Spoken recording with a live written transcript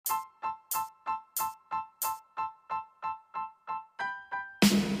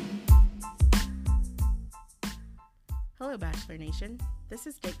Hello, Bachelor Nation. This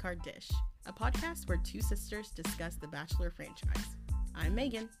is Date Card Dish, a podcast where two sisters discuss the Bachelor franchise. I'm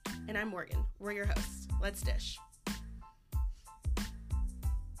Megan. And I'm Morgan. We're your hosts. Let's dish.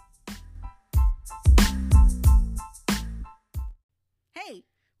 Hey!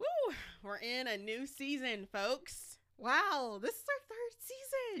 Woo! We're in a new season, folks. Wow, this is our third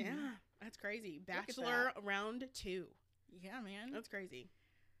season. Yeah, that's crazy. Bachelor round 2. Yeah, man. That's crazy.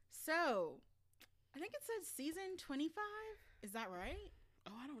 So, I think it says season 25. Is that right?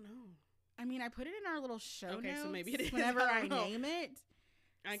 Oh, I don't know. I mean, I put it in our little show notes. Okay, so maybe it is. Whenever I I don't know. name it.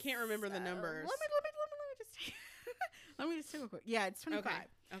 I can't remember the numbers. Let me just take a quick. Yeah, it's 25.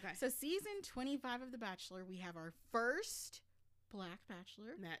 Okay. So season 25 of The Bachelor, we have our first Black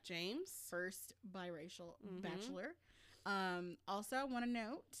Bachelor. Matt James. First biracial Bachelor. Also, I want to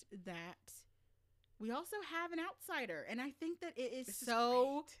note that we also have an outsider, and I think that it is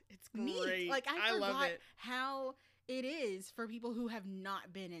so It's neat. great. Like I love forgot it. how it is for people who have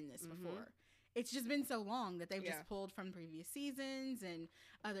not been in this before. It's just been so long that they've just pulled from previous seasons and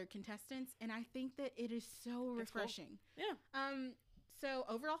other contestants, and I think that it is so refreshing. Cool. Yeah. So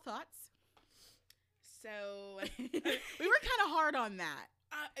overall thoughts? So We were kind of hard on that.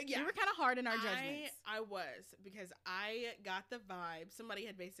 yeah. We were kind of hard in our judgments. I was, because I got the vibe. Somebody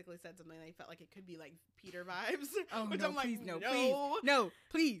had basically said something. They felt like it could be like Peter vibes. Oh, which no, I'm like, please, no, no. please. No,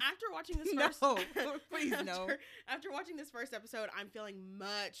 please. After watching this No, first, please, no. After watching this first episode, I'm feeling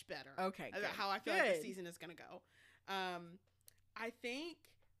much better. Okay, about good. how I feel like the season is gonna go. I think,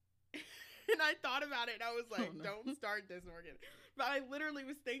 and I thought about it, and I was like, don't start this, Morgan. But I literally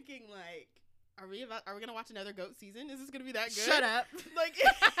was thinking, like, are we gonna watch another GOAT season? Is this gonna be that good? Shut up. Like,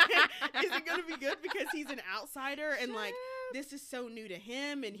 is it gonna be good because he's an outsider and like this is so new to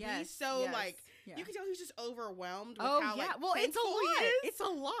him, and he's so like you can tell he's just overwhelmed with how like well, it's a thankful he lot. is, It's a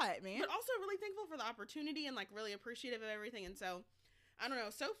lot, man. but also really thankful for the opportunity and like really appreciative of everything. And so I don't know.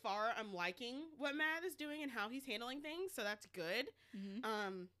 So far, I'm liking what Matt is doing and how he's handling things, so that's good.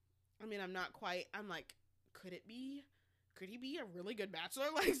 I mean, I'm not quite. I'm like, could he be a really good bachelor?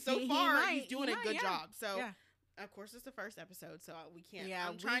 Like, so far, he's doing a good job. So, of course, it's the first episode, so we can't. Yeah,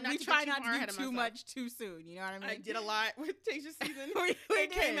 I'm trying we not try to not to do too myself. much too soon. You know what I mean? I did a lot with Tasha's season. we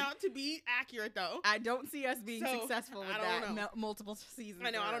It came out to be accurate, though. I don't see us being So, successful with I don't that multiple seasons. I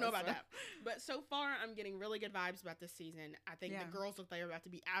know. I don't know about so. that. But so far, I'm getting really good vibes about this season. I think the girls look like they're about to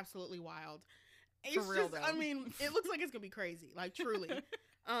be absolutely wild. It's For real, just, though. I mean, it looks like it's going to be crazy. Like, truly.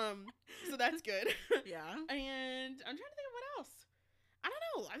 So that's good. Yeah. And I'm trying to think of what else. I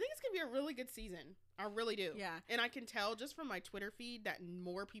don't know. I think it's going to be a really good season. I really do. Yeah. And I can tell just from my Twitter feed that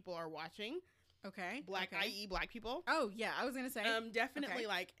more people are watching. Okay. i.e. black people. Oh, yeah. I was going to say. Definitely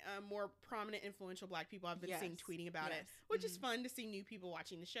like more prominent, influential black people I've been seeing tweeting about it, which is fun to see new people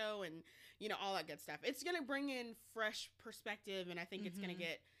watching the show and, you know, all that good stuff. It's going to bring in fresh perspective, and I think it's going to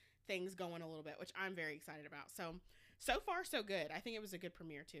get things going a little bit, which I'm very excited about. So far, so good. I think it was a good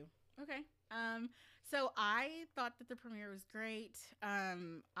premiere, too. Okay. So I thought that the premiere was great.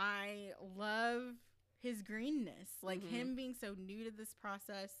 I love his greenness, like him being so new to this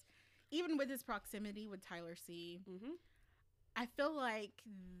process, even with his proximity with Tyler C. I feel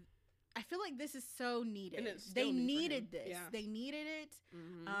like this is so needed. And it's they still new for needed him. this. Yeah. They needed it.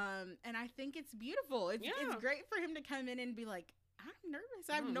 And I think it's beautiful. It's great for him to come in and be like, I'm nervous.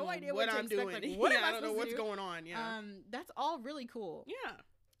 I have no idea what to I'm expect. doing. Like, what am I I don't know what's do? going on. Yeah. That's all really cool. Yeah.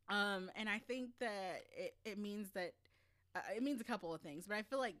 And I think that it means that it means a couple of things, but I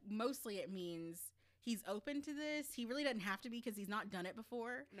feel like mostly it means he's open to this. He really doesn't have to be because he's not done it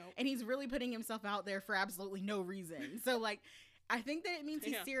before. Nope. And he's really putting himself out there for absolutely no reason. So like, I think that it means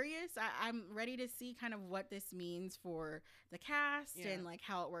he's serious. I'm ready to see kind of what this means for the cast and like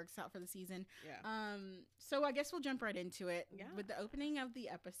how it works out for the season. Yeah. So I guess we'll jump right into it. Yeah. With the opening of the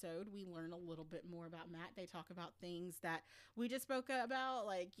episode, we learn a little bit more about Matt. They talk about things that we just spoke about,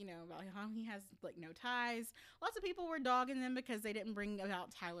 like, you know, about how he has like no ties. Lots of people were dogging them because they didn't bring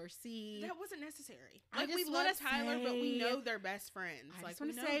about Tyler C. That wasn't necessary. I Like, we just love wanna Tyler, but we say- know they're best friends. I Like, just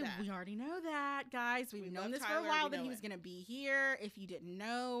want we to know say that. we already know that, guys. We've We known love this for Tyler, a while we that know he was it. going to be here. If you didn't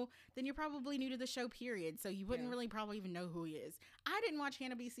know, then you're probably new to the show, period. So you wouldn't really probably even know who he is. I didn't watch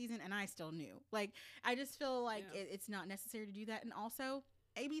Hannah B season, and I still knew. Like, I just feel like it's not necessary to do that. And also,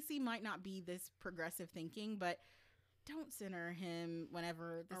 ABC might not be this progressive thinking, but don't center him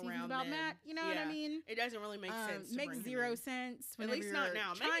whenever the season's about Matt. You know what I mean? It doesn't really make sense. to Makes bring him zero in. sense. At least whenever not you're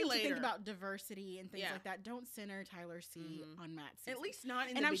now. Maybe Trying to later. think about diversity and things like that. Don't center Tyler C on Matt's season. At least not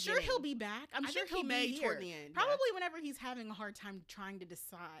in and the I'm beginning. sure he'll be back. I'm I sure think he'll he may be here. toward the end. Probably whenever he's having a hard time trying to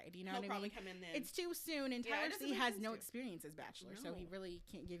decide. You know He'll what I probably mean? come in then. It's too soon, and Yeah, it Tyler doesn't C make has sense no to. experience as Bachelor, so he No. really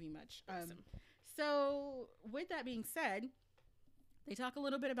can't give you much. Awesome. So with that being said, they talk a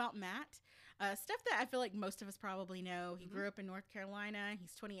little bit about Matt. Stuff that I feel like most of us probably know. He grew up in North Carolina.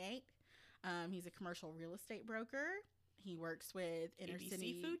 He's 28. He's a commercial real estate broker. He works with inner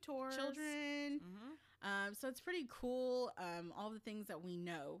city food tours, children. So it's pretty cool. All the things that we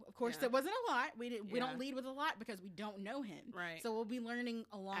know. Of course, there wasn't a lot. We don't lead with a lot because we don't know him. Right. So we'll be learning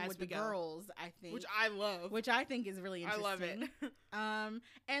along with the girls, I think. Which I love. Which I think is really interesting. I love it.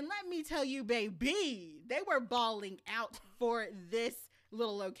 And let me tell you, baby, they were balling out for this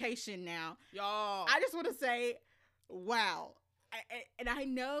little location now. Y'all. I just want to say, wow. And I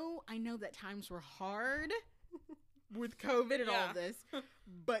know that times were hard with COVID and all of this,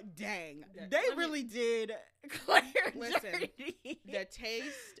 but dang, they really did clear dirty. The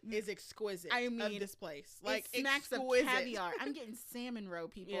taste is exquisite. I mean, of this place, like it smacks exquisite. of caviar. I'm getting salmon roe,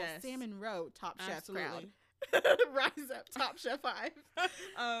 people. Yes. Salmon roe, Top Chef Absolutely. crowd. Rise up, Top Chef 5.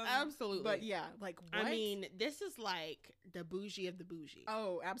 Absolutely. But yeah, like what? I mean, this is like the bougie of the bougie.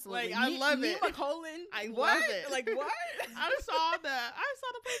 Oh, absolutely. Like, I love it. Nima Colon. I what? love it. Like what? I saw the place.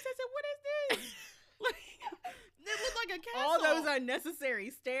 I said, "What is this?" Like, it looked like a castle. All those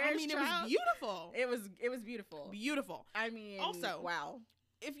unnecessary stairs. I mean, it was beautiful. It was beautiful. Beautiful. I mean, also, wow.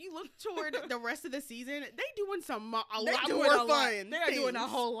 If you look toward the rest of the season, they doing a lot doing more a lot. fun. They're doing a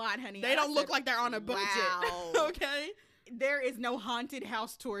whole lot, honey. They don't look like they're on a budget. Wow. Okay. There is no haunted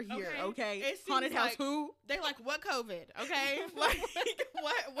house tour here. Okay. It seems Haunted house who? They like, what COVID? Okay. Like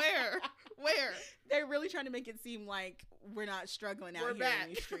what? Where? They're really trying to make it seem like we're not struggling out We're here back. in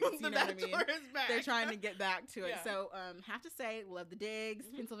these streets. You The know what I mean? Bachelor is back. They're trying to get back to it. Yeah. So, have to say, love the digs.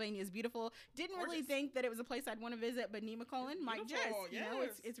 Pennsylvania is beautiful. Didn't really think that it was a place I'd want to visit, but Nima Colon might just. Yes. You know,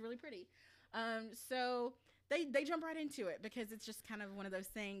 it's really pretty. So they jump right into it because it's just kind of one of those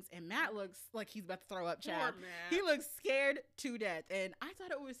things. And Matt looks like he's about to throw up, Chad. Poor Matt. He looks scared to death. And I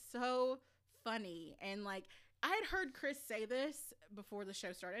thought it was so funny. And like, I had heard Chris say this before the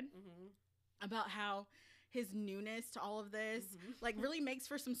show started about how his newness to all of this like really makes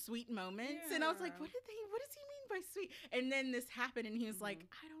for some sweet moments. And I was like, what does he mean by sweet? And then this happened and he was like,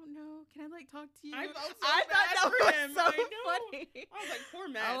 I don't know. Can I like talk to you? I thought that for was him. so I know. funny. I was like, poor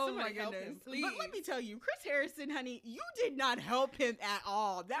Matt. Oh Somebody my help goodness. him, please. But let me tell you, Chris Harrison, honey, you did not help him at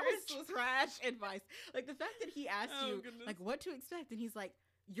all. That was trash advice. Like the fact that he asked you like what to expect and he's like,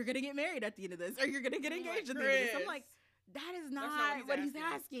 you're going to get married at the end of this or you're going to get engaged at the end of this. I'm like, that is not what he's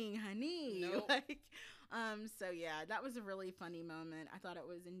asking, honey. Nope. Like, so yeah, that was a really funny moment. I thought it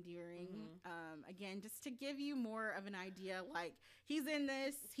was endearing. Again, just to give you more of an idea, like he's in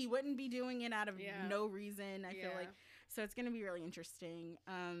this, he wouldn't be doing it out of no reason. I feel like, so it's going to be really interesting.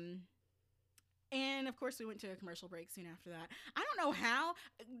 And of course we went to a commercial break soon after that. I don't know how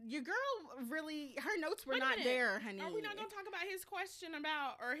your girl really, her notes were not there, honey. Are we not going to talk about his question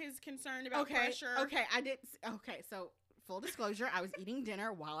about, or his concern about pressure? Okay. So full disclosure, I was eating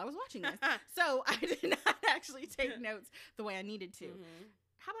dinner while I was watching this. So I did not actually take notes the way I needed to.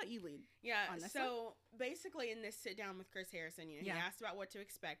 How about you lead? Yeah, so basically in this sit down with Chris Harrison, he asked about what to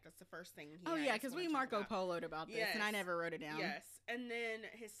expect. That's the first thing he because we Marco Polo'd about this, and I never wrote it down. Yes, and then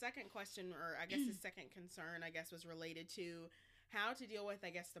his second question, or I guess his second concern, was related to how to deal with,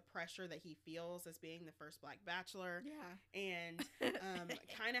 the pressure that he feels as being the first Black Bachelor. Yeah. And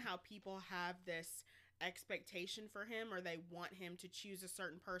kind of how people have this expectation for him, or they want him to choose a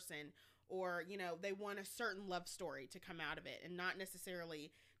certain person, or they want a certain love story to come out of it, and not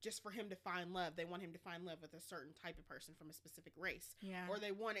necessarily just for him to find love. They want him to find love with a certain type of person from a specific race, or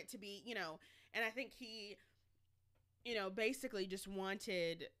they want it to be and I think he basically just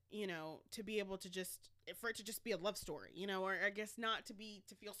wanted to be able to for it to just be a love story, or I guess not to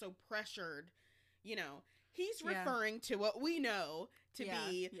feel so pressured. He's referring to what we know to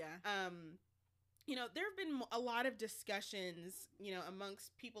be there have been a lot of discussions,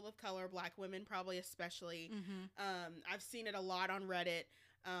 amongst people of color, Black women probably especially. I've seen it a lot on Reddit,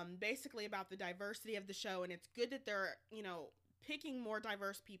 basically about the diversity of the show. And it's good that they're, picking more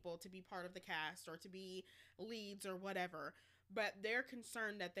diverse people to be part of the cast or to be leads or whatever. But they're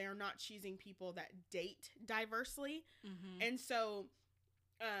concerned that they're not choosing people that date diversely. And so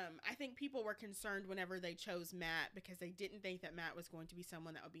I think people were concerned whenever they chose Matt because they didn't think that Matt was going to be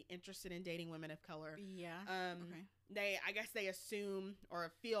someone that would be interested in dating women of color. Yeah. I guess they assume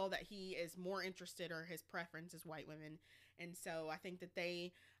or feel that he is more interested, or his preference is white women. And so I think that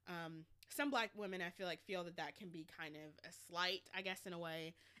they, some Black women, I feel that can be kind of a slight, I guess, in a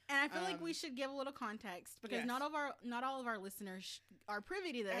way. And I feel like we should give a little context because not all of our listeners are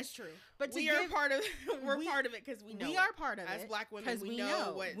privy to this. That's true. But we are part of it because we know we are part of it as Black women. We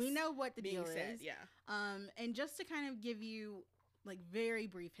know what the deal is. Yeah. And just to kind of give you like very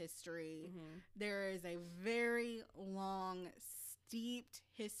brief history. There is a very long, steeped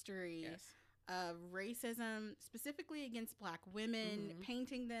history of racism, specifically against Black women,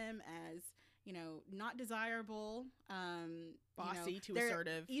 painting them as, you know, not desirable, bossy, too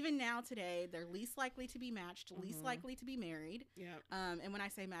assertive. Even now today, they're least likely to be matched, least likely to be married. And when I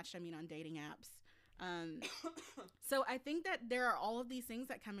say matched, I mean on dating apps. So I think that there are all of these things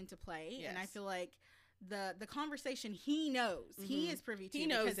that come into play, and I feel like the conversation he knows, he is privy to, he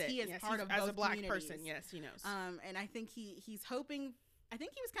knows because it. he is part of as both a Black communities. person. Yes, he knows. And I think he's hoping. I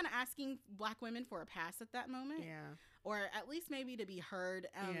think he was kind of asking Black women for a pass at that moment. Or at least maybe to be heard.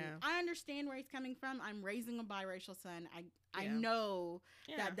 I understand where he's coming from. I'm raising a biracial son. I know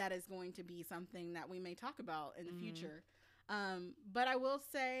that is going to be something that we may talk about in the future. But I will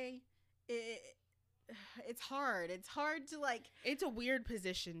say it's hard. It's hard to like. It's a weird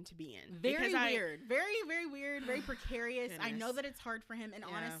position to be in. Very weird. Very, very weird. Very precarious. I know that it's hard for him. And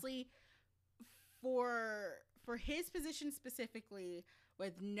honestly, for his position specifically,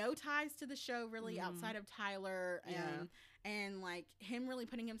 with no ties to the show really outside of Tyler and like him really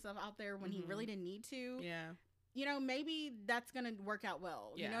putting himself out there when he really didn't need to. You know, maybe that's going to work out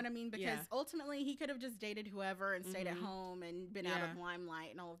well. You know what I mean? Because ultimately he could have just dated whoever and stayed at home and been out of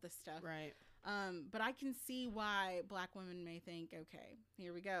limelight and all of this stuff. Right. But I can see why Black women may think, okay,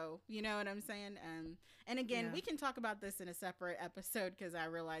 here we go. You know what I'm saying? And again, we can talk about this in a separate episode, because I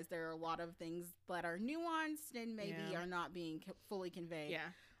realize there are a lot of things that are nuanced and maybe are not being fully conveyed.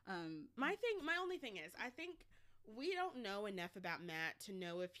 My only thing is, I think we don't know enough about Matt to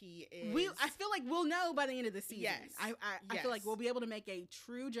know if he is. I feel like we'll know by the end of the season. I feel like we'll be able to make a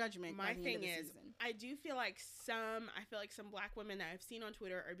true judgment. My by the thing end of the season. I do feel like some Black women that I've seen on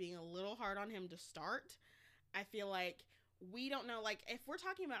Twitter are being a little hard on him to start. I feel like we don't know, like, if we're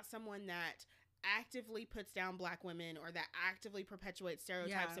talking about someone that actively puts down Black women or that actively perpetuates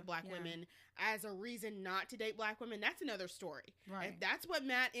stereotypes of Black women as a reason not to date Black women, that's another story. If that's what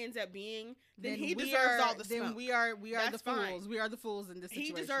Matt ends up being, then he deserves all the smoke. Then we are the fools. We are the fools in this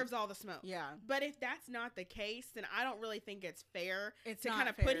situation. He deserves all the smoke. But if that's not the case, then I don't really think it's fair to kind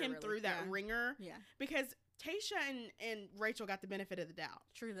of put him through that ringer. Because Tayshia and Rachel got the benefit of the doubt.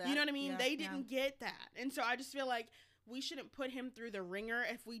 True that. You know what I mean? They didn't get that. And so I just feel like we shouldn't put him through the ringer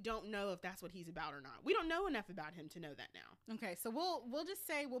if we don't know if that's what he's about or not. We don't know enough about him to know that now. Okay, so we'll just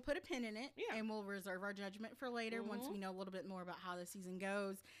say we'll put a pin in it, and we'll reserve our judgment for later once we know a little bit more about how the season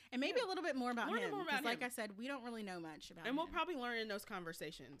goes, and maybe a little bit more about him. Because, like I said, we don't really know much about him. And we'll probably learn in those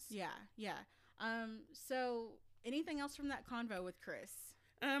conversations. So anything else from that convo with Chris?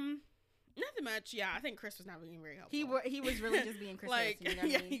 Nothing much. I think Chris was not being very helpful. He was really just being Chris. Like, you know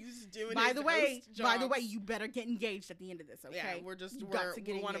what I mean? He's just doing. By the way, you better get engaged at the end of this. Okay,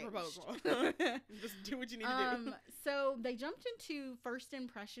 we want a proposal. Just do what you need to do. So they jumped into first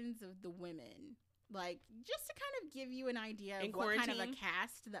impressions of the women, like just to kind of give you an idea of what kind of a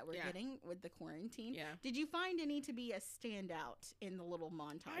cast that we're getting with the quarantine. Did you find any to be a standout in the little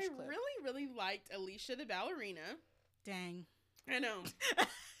montage clip? I really, really liked Alicia the ballerina. Dang, I know.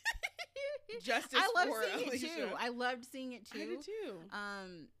 Justice I love for seeing Alicia. it too. I loved seeing it too. I did too.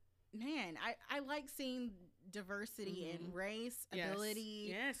 Man, I like seeing diversity in race,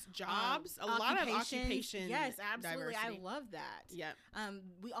 ability, jobs, a lot of occupations. Yes, absolutely. Diversity. I love that. Yep.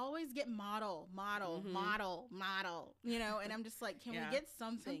 We always get model. You know, and I'm just like, can we get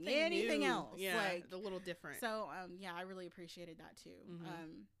something anything new. else? Yeah, like a little different. So, I really appreciated that too.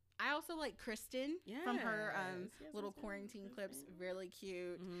 I also like Kristen from her little quarantine clips. Really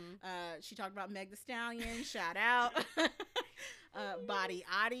cute. She talked about Meg the Stallion. Shout out. Body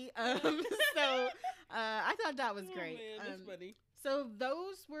Adi. So I thought that was great. Man, that's funny. So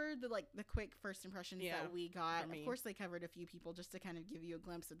those were the quick first impressions that we got. Of course, they covered a few people just to kind of give you a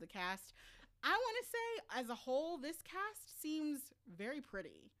glimpse of the cast. I want to say, as a whole, this cast seems very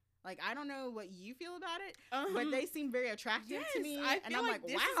pretty. Like, I don't know what you feel about it, but they seem very attractive to me. I feel and I'm like,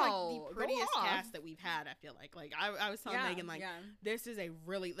 this wow, is like the prettiest cast that we've had, I feel like. Like, I was telling Megan, like, this is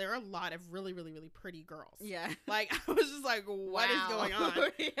there are a lot of really, really, really pretty girls. Like, I was just like, what is going on?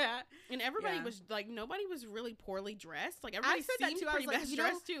 And everybody was, like, nobody was really poorly dressed. Like, everybody seemed pretty best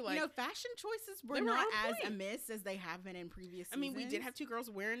dressed, too. Like, you know, fashion choices were not as amiss as they have been in previous seasons. I mean, we did have two girls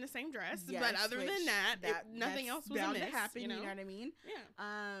wearing the same dress, but other than that, nothing else was amiss. To happen, you know what I mean?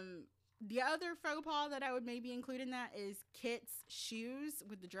 The other faux pas that I would maybe include in that is Kit's shoes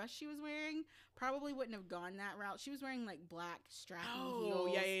with the dress she was wearing. Probably wouldn't have gone that route. She was wearing like black strappy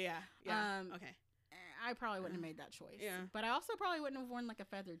heels. Yeah. Okay. I probably wouldn't have made that choice. But I also probably wouldn't have worn like a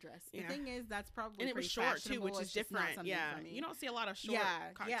feather dress. The thing is, that's probably it was short too, which is different. For me. You don't see a lot of short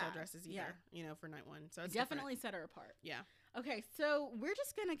cocktail dresses either. You know, for night one. So it's definitely set her apart. Okay, so we're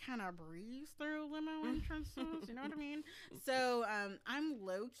just gonna kind of breeze through limo entrances. You know what I mean? So I'm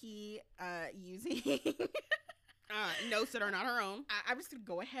low key using notes that are not her own. I'm just gonna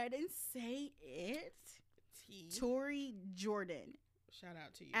go ahead and say it. Tori Jordan. Shout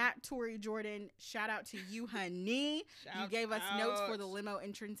out to you. At Tori Jordan. Shout out to you, honey. You gave us notes for the limo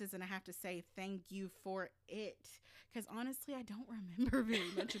entrances, and I have to say thank you for it. Because honestly, I don't remember very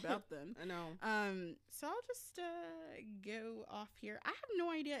much about them. I know. So I'll just go off here. I have no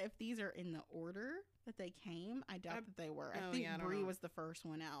idea if these are in the order that they came. I doubt that they were. I think Brie was the first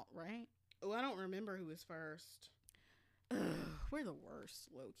one out, right? Oh, I don't remember who was first. We're the worst,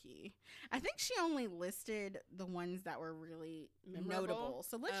 low key. I think she only listed the ones that were really notable.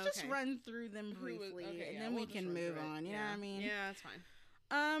 So let's just run through them briefly, and then we can move on. You know what I mean? Yeah, that's fine.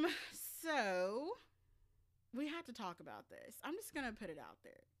 So we had to talk about this. I'm just gonna put it out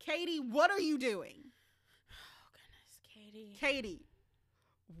there. Katie, what are you doing? Oh goodness, Katie,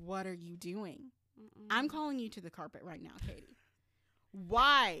 what are you doing? I'm calling you to the carpet right now, Katie.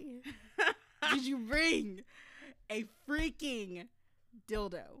 Why did you bring a freaking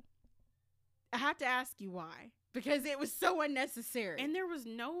dildo? I have to ask you why. Because it was so unnecessary. And there was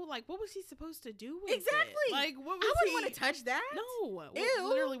no, like, what was he supposed to do with exactly. it? Like, what was I wouldn't want to touch that. No. Ew.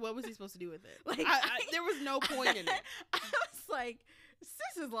 Literally, what was he supposed to do with it? Like, there was no point in it. I was like,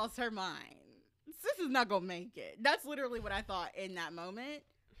 sis has lost her mind. Sis is not going to make it. That's literally what I thought in that moment.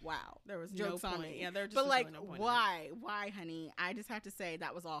 Wow. There was jokes on me. Yeah, there just but was like, really no point why? Why, honey? I just have to say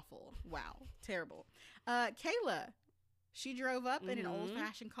that was awful. Wow. Terrible. Kayla. She drove up in an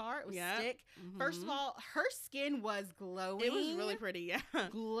old-fashioned car. It was stick. First of all, her skin was glowing. It was really pretty, yeah.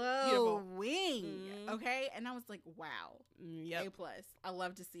 Glowing. Okay? And I was like, wow. Yep. A+. I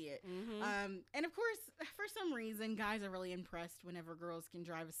love to see it. And of course, for some reason, guys are really impressed whenever girls can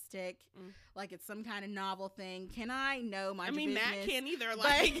drive a stick. Like it's some kind of novel thing. Can I know my business? Matt can't either.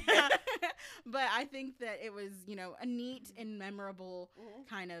 Like, but I think that it was, you know, a neat and memorable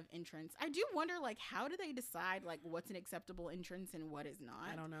kind of entrance. I do wonder, like, how do they decide, like, what's an acceptable entrance and what is not?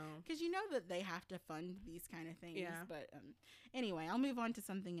 I don't know. Because you know that they have to fund these kind of things. Yeah. But anyway, I'll move on to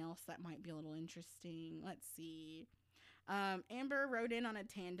something else that might be a little interesting. Let's see. Amber rode in on a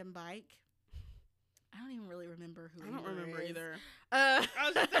tandem bike. I don't even really remember who. I don't remember either. I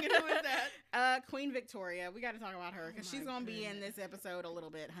was just thinking, who is that? Queen Victoria. We got to talk about her because she's gonna be in this episode a little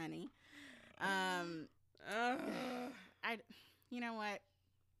bit, honey. You know what?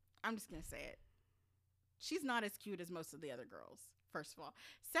 I'm just gonna say it. She's not as cute as most of the other girls. First of all,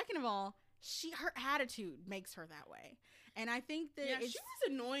 second of all, her attitude makes her that way, and I think that she was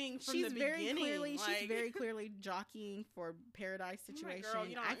annoying from the beginning. She's very clearly jockeying for Paradise situation. Girl,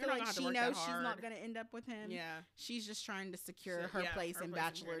 I feel like she knows she's not going to end up with him. Yeah, she's just trying to secure her place in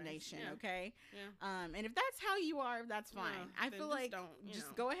Bachelor Nation. Yeah. Okay. Yeah. And if that's how you are, that's fine. Yeah, I feel like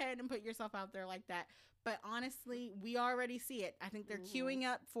just go ahead and put yourself out there like that. But honestly, we already see it. I think they're queuing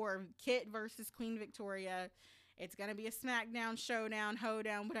up for Kit versus Queen Victoria. It's gonna be a SmackDown, showdown,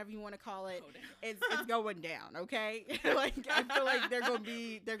 hoedown, whatever you want to call it. It's going down, okay? Like I feel like they're gonna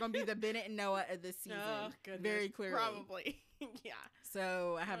be the Bennett and Noah of this season. Oh, goodness. Very clearly, probably, yeah.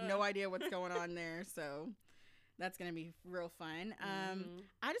 So I have no idea what's going on there. So that's gonna be real fun.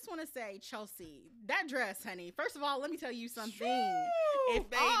 I just want to say, Chelsea, that dress, honey. First of all, let me tell you something. If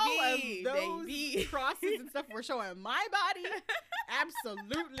all of those crosses and stuff were showing my body,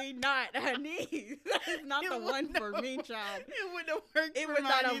 absolutely not, honey. That is not the one for me, child. It wouldn't have worked. It would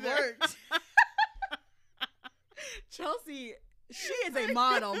not have worked. Chelsea, she is a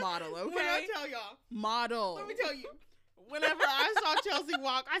model, okay? When I tell y'all, model. Let me tell you. Whenever I saw Chelsea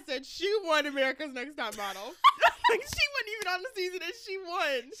walk, I said she won America's Next Top Model. Like she wasn't even on the season and she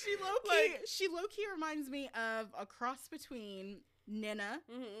won. She low key reminds me of a cross between Nina,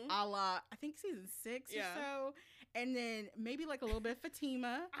 a la I think season 6 or so, and then maybe like a little bit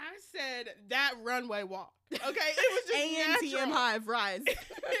Fatima. I said that runway walk. Okay, it was just natural. Hive rise. It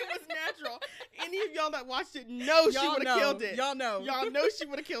was natural. Any of y'all that watched it know she would have killed it. Y'all know she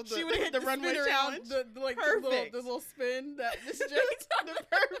would have killed it. She would have hit the runway challenge. The little spin. That was just the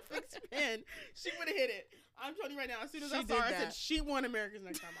perfect spin. She would have hit it. I'm telling you right now. As soon as I saw her, I said she won America's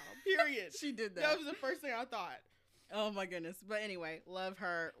Next Top Model. Period. She did that. That was the first thing I thought. Oh my goodness. But anyway, love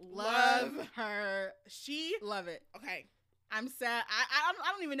her. Love her. Love it. Okay. I'm sad.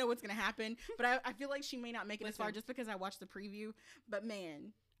 I don't even know what's going to happen, but I feel like she may not make it as far just because I watched the preview. But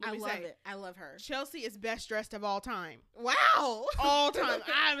man, I love it. I love her. Chelsea is best dressed of all time. Wow. All time.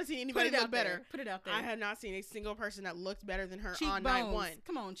 I haven't seen anybody look better. Put it out there. I have not seen a single person that looked better than her on night one.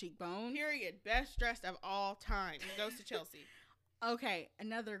 Come on, cheekbone. Period. Best dressed of all time. Goes to Chelsea. Okay,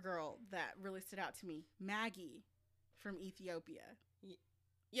 another girl that really stood out to me, Maggie from Ethiopia.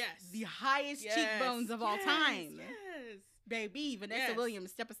 Yes. The highest cheekbones of all time. Yes. Baby, Vanessa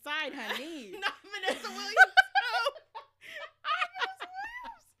Williams, step aside, honey. Not Vanessa Williams.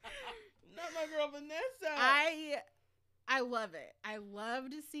 Not my girl Vanessa. I love it. I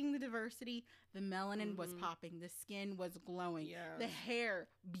loved seeing the diversity. The melanin was popping. The skin was glowing. Yes. The hair,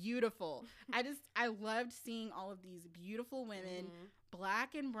 beautiful. I loved seeing all of these beautiful women,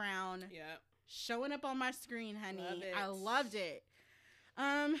 black and brown, showing up on my screen, honey. I loved it.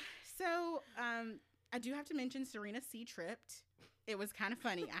 So I do have to mention Serena C tripped. It was kind of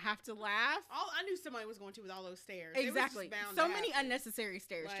funny. I have to laugh. I knew somebody was going to with all those stairs. Exactly. So many unnecessary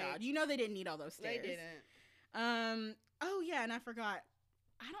stairs, child. You know they didn't need all those stairs. They didn't. Oh yeah, and I forgot.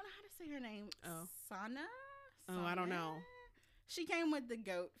 I don't know how to say her name. Oh. Sana? Oh, I don't know. She came with the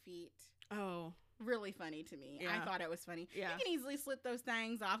goat feet. Oh. Really funny to me. Yeah. I thought it was funny. Yeah. You can easily slip those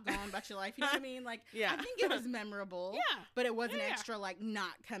things off, go on about your life. You know what I mean? Like, yeah. I think it was memorable. Yeah. But it wasn't extra, like,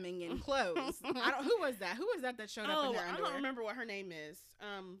 not coming in close. Who was that? Who was that showed up in their underwear? I don't remember what her name is.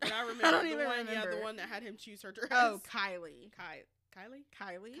 But I remember the one that had him choose her dress. Oh, Kylie. Kylie?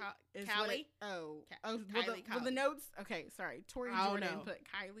 Callie? Well, the notes. Okay, sorry. Tori Jordan put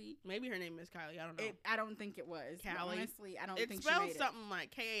Kylie. Maybe her name is Kylie. I don't know. I don't think it was. Callie. Honestly, I don't think she made it. It spells something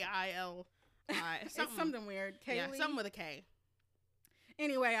like Kail. It's something weird. Kaylee? Yeah, something with a K.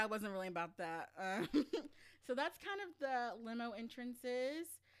 Anyway, I wasn't really about that. So that's kind of the limo entrances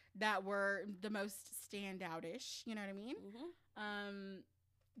that were the most standout-ish. You know what I mean? Mm-hmm.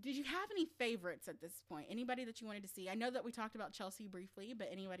 Did you have any favorites at this point? Anybody that you wanted to see? I know that we talked about Chelsea briefly, but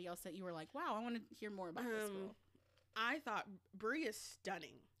anybody else that you were like, wow, I want to hear more about this girl? I thought Brie is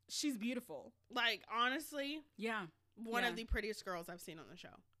stunning. She's beautiful. Like, honestly. Yeah. One of the prettiest girls I've seen on the show.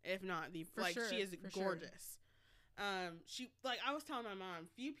 If not the, she is gorgeous. Sure. She, like, I was telling my mom,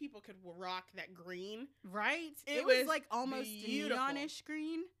 few people could rock that green. Right? It was like almost neonish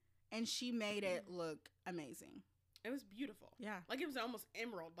green, and she made it look amazing. It was beautiful. Yeah. Like, it was almost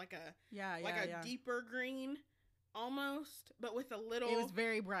emerald, like a deeper green, almost, but with a little. It was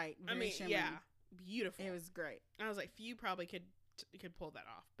very bright. Very shimmering. Yeah. Beautiful. It was great. I was like, few probably could pull that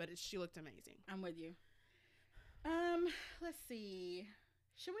off, but she looked amazing. I'm with you. Let's see.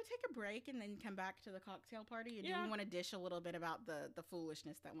 Should we take a break and then come back to the cocktail party? Or do we want to dish a little bit about the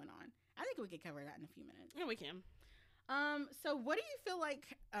foolishness that went on? I think we could cover that in a few minutes. Yeah, we can. So what do you feel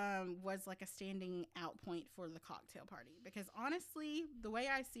like was like a standing out point for the cocktail party? Because honestly, the way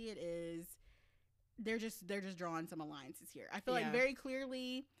I see it is they're just drawing some alliances here. I feel like very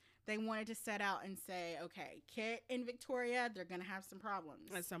clearly they wanted to set out and say, okay, Kit and Victoria, they're going to have some problems.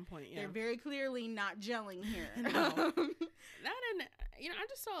 At some point, yeah. They're very clearly not gelling here. No. I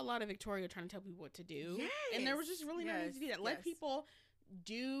just saw a lot of Victoria trying to tell people what to do. Yes. And there was just really no need to do that. Let people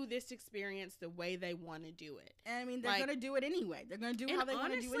do this experience the way they want to do it. And I mean, they're going to do it anyway. They're going to do how they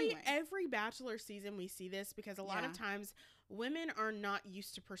want to do it anyway. Every Bachelor season we see this because a lot of times women are not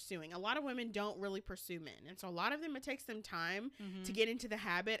used to pursuing. A lot of women don't really pursue men. And so a lot of them, it takes them time to get into the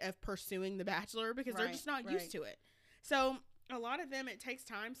habit of pursuing the Bachelor because they're just not used to it. So a lot of them, it takes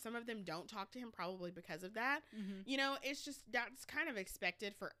time. Some of them don't talk to him probably because of that. You know, it's just, that's kind of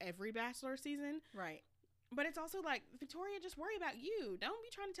expected for every Bachelor season. Right. But it's also like, Victoria, just worry about you. Don't be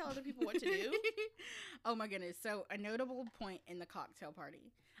trying to tell other people what to do. Oh my goodness. So a notable point in the cocktail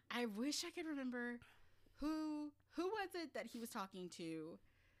party. I wish I could remember who was it that he was talking to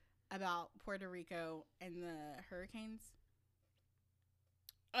about Puerto Rico and the hurricanes?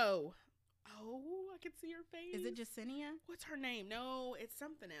 Oh, I could see her face. Is it Jasenia? What's her name? No, it's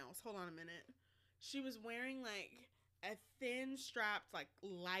something else. Hold on a minute. She was wearing like a thin strapped, like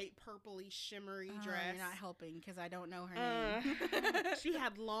light purpley shimmery dress. You're not helping because I don't know her name. She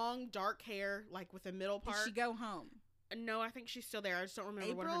had long dark hair, like with a middle part. Did she go home? No, I think she's still there. I just don't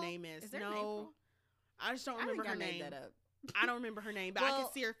remember what her name is. There April? I just don't remember her name. Made that up. I don't remember her name, but I can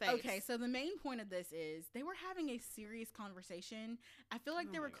see her face. Okay, so the main point of this is they were having a serious conversation. I feel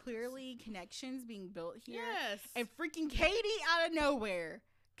like there were clearly connections being built here. Yes. And freaking Katie out of nowhere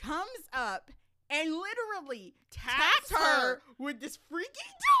comes up and literally taps her with this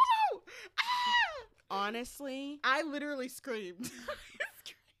freaking dildo. Ah! Honestly, I literally screamed.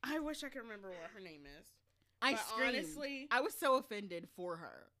 I wish I could remember what her name is. I screamed. Honestly, I was so offended for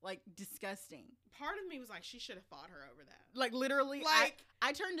her. Like, disgusting. part of me was like, she should have fought her over that. Like, literally, like,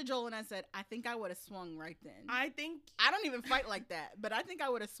 I turned to Joel and I said, I think I would have swung right then. I think I don't even fight like that, but I think I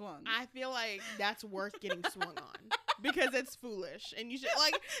would have swung. I feel like that's worth getting swung on because it's foolish, and you should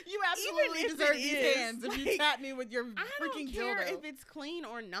like you absolutely deserve these hands if you tap me with your freaking I don't care dildo. if it's clean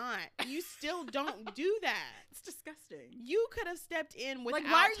or not. You still don't do that. It's disgusting. You could have stepped in without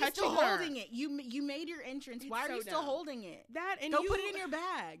like, why are you touching still her. holding it? You made your entrance. Why are so you still dumb. holding it? That and Go you put it in your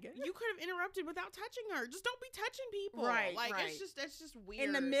bag. You could have interrupted without touching her. Just don't be touching people. Right, Like right. it's just weird.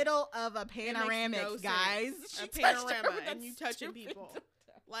 In the middle of a panoramic, no guys. a She touched her panorama, with that and you touching stupid people. dildo.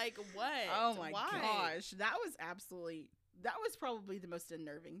 Like what? Oh my Why? gosh, that was probably the most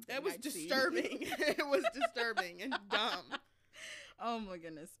unnerving thing. It was I'd seen. disturbing. It was disturbing and dumb. Oh my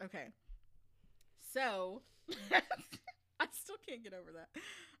goodness. Okay. So I still can't get over that.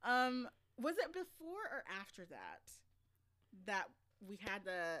 Was it before or after that we had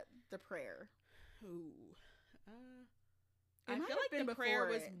the prayer? Ooh. It I might feel have like been the prayer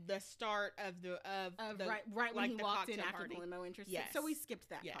before was it. the start of the right when like he the walked in cocktail after party. pulling Mo interest. Yes. So we skipped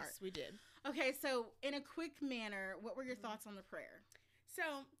that yes, part. we did. Okay, so in a quick manner, what were your thoughts on the prayer? So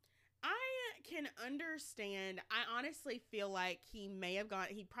I can understand. I honestly feel like he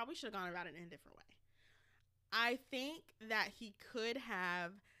probably should have gone about it in a different way. I think that he could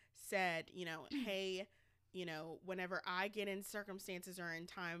have said, hey, whenever I get in circumstances or in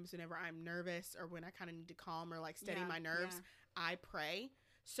times whenever I'm nervous or when I kind of need to calm or like steady my nerves, I pray.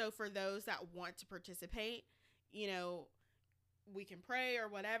 So for those that want to participate, we can pray or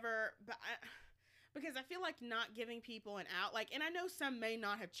whatever. But because I feel like not giving people an out, like, and I know some may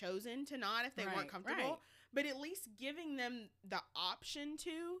not have chosen to not if they weren't comfortable, but at least giving them the option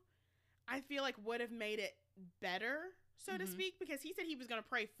to, I feel like would have made it better, so to speak, because he said he was going to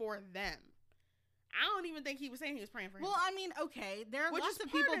pray for them. I don't even think he was saying he was praying for him. Well, I mean, okay, there are lots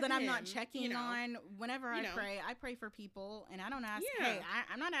of people that I'm not checking on. Whenever I pray for people, and I don't ask, hey,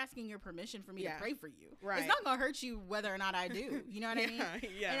 I'm not asking your permission for me to pray for you. Right. It's not going to hurt you whether or not I do. You know what I mean?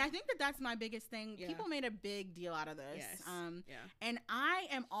 Yeah. And I think that that's my biggest thing. Yeah. People made a big deal out of this. Yes. And I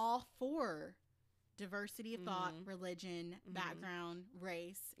am all for diversity of thought, religion, background,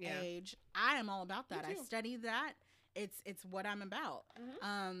 race, age. I am all about that. I study that. It's what I'm about.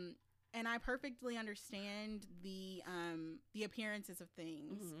 And I perfectly understand the appearances of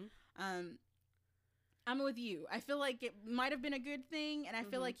things. I'm with you. I feel like it might have been a good thing, and I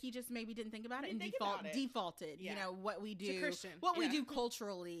feel like he just maybe didn't think about it and defaulted. Yeah. What we do, we do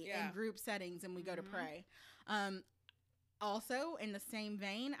culturally in group settings, and we go to pray. Also, in the same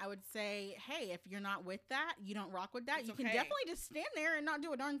vein, I would say, hey, if you're not with that, you don't rock with that, you can definitely just stand there and not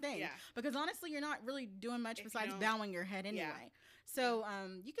do a darn thing. Yeah. Because honestly, you're not really doing much besides bowing your head anyway. Yeah. So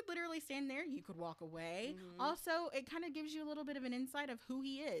you could literally stand there. You could walk away. Also, it kind of gives you a little bit of an insight of who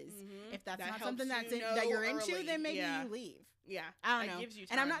he is. If that's not something that you're into, then maybe you leave. Yeah, I don't know.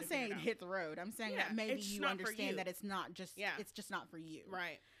 And I'm not saying hit the road. I'm saying that maybe you understand that it's not just it's just not for you.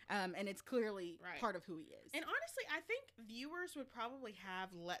 Right. And it's clearly part of who he is. And honestly, I think viewers would probably have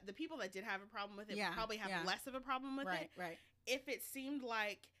the people that did have a problem with it would probably have less of a problem with it. Right. If it seemed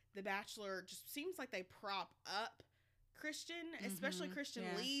like The Bachelor just seems like they prop up Christian, especially Christian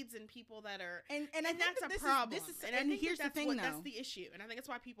leads and people that are, and that's a problem. And here's the thing, though, that's the issue, and I think that's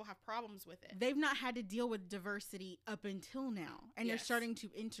why people have problems with it. They've not had to deal with diversity up until now, and they're starting to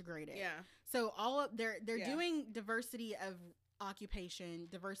integrate it. Yeah. So they're doing diversity of occupation,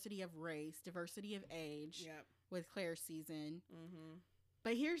 diversity of race, diversity of age. Yep. With Claire's season.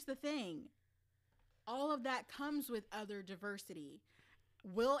 But here's the thing: all of that comes with other diversity.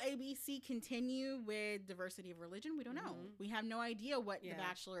 Will ABC continue with diversity of religion? We don't know. We have no idea what The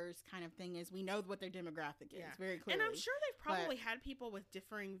Bachelor's kind of thing is. We know what their demographic is very clearly. And I'm sure they've probably had people with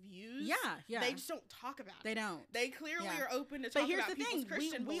differing views. Yeah. They just don't talk about it. They don't. They clearly are open to talk about people's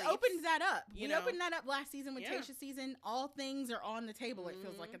Christian beliefs. We opened that up. We opened that up last season with Tayshia's season. All things are on the table, it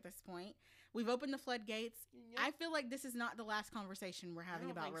feels like, at this point. We've opened the floodgates. Yep. I feel like this is not the last conversation we're having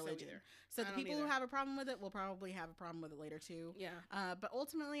about religion. So the people who have a problem with it will probably have a problem with it later too. Yeah. But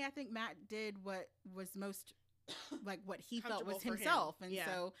ultimately, I think Matt did what was most like what he felt was himself, and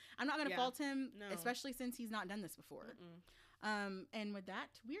so I'm not going to fault him, especially since he's not done this before. And with that,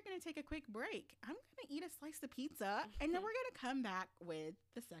 we're going to take a quick break. I'm going to eat a slice of pizza, and then we're going to come back with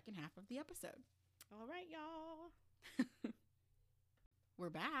the second half of the episode. All right, y'all. We're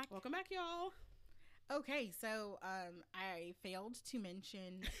back. Welcome back, y'all. Okay, so I failed to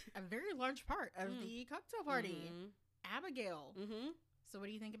mention a very large part of the cocktail party. Abigail. So what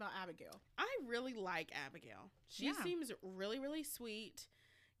do you think about Abigail? I really like Abigail. She seems really, really sweet.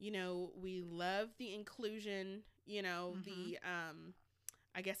 We love the inclusion, the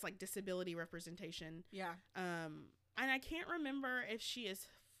I guess, like, disability representation. Yeah. And I can't remember if she is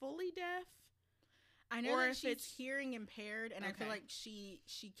fully deaf. I know that she's hearing impaired, and I feel like she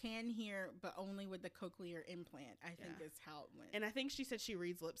can hear, but only with the cochlear implant, I think is how it went. And I think she said she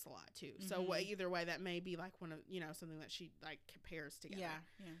reads lips a lot, too. So either way, that may be, like, one of, you know, something that she, like, compares together. Yeah.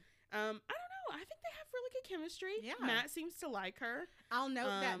 I don't know. I think they have really good chemistry. Yeah. Matt seems to like her. I'll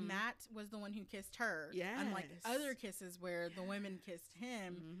note that Matt was the one who kissed her. Yes. Unlike other kisses where the women kissed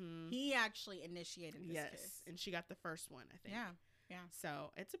him, he actually initiated this kiss. And she got the first one, I think. Yeah.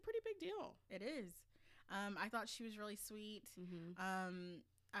 So it's a pretty big deal. It is. I thought she was really sweet.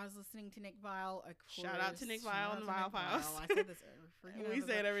 I was listening to Nick Vile. Shout out to Nick Vile and the Vile Files. I said this we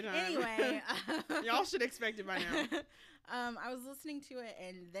say it every time. Anyway. Y'all should expect it by now. I was listening to it,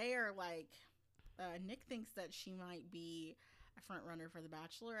 and they are like, Nick thinks that she might be a front runner for The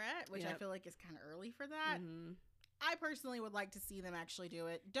Bachelorette, which I feel like is kind of early for that. I personally would like to see them actually do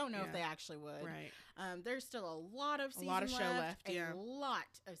it. Don't know if they actually would. Right. There's still a lot of season left. A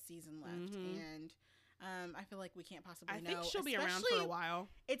lot of season left. And I feel like we can't possibly know. I think she'll be around for a while.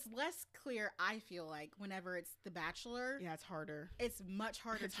 It's less clear, I feel like, whenever it's The Bachelor. Yeah, it's harder. It's much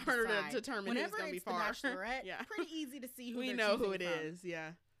harder to determine whenever who's going to be far. Whenever it's The Bachelorette, pretty easy to see who we know who it is.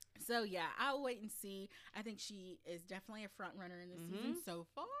 Yeah. So, yeah, I'll wait and see. I think she is definitely a front runner in this season so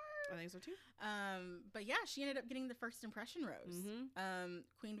far. I think so too. But yeah, she ended up getting the first impression rose.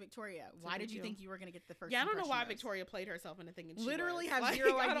 Queen Victoria. Why did you think you were going to get the first impression I don't know why rose? Victoria played herself into thinking she literally was. have like,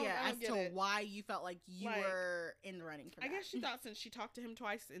 zero idea I as to why you felt like you were in the running for that. I guess she thought since she talked to him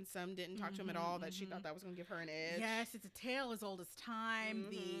twice and some didn't talk to him at all, that she thought that was going to give her an edge. Yes, it's a tale as old as time.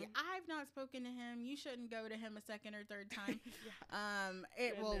 I've not spoken to him. You shouldn't go to him a second or third time.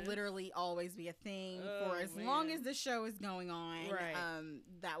 It will literally always be a thing for as long as the show is going on. Right.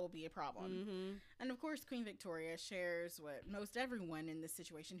 That will be a problem. And of course, Queen Victoria shares what most everyone in this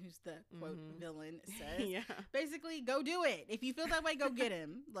situation who's the quote villain says. Basically, go do it. If you feel that way, go get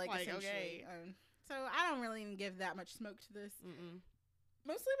him. Like essentially. Okay. So I don't really even give that much smoke to this.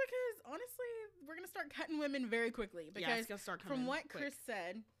 Mostly because, honestly, we're going to start cutting women very quickly. Because it's gonna start coming from what quick. Chris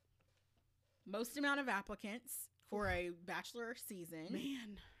said, most amount of applicants for a Bachelor season.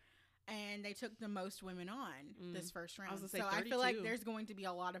 Man. And they took the most women on this first round. I was so gonna say 32. I feel like there's going to be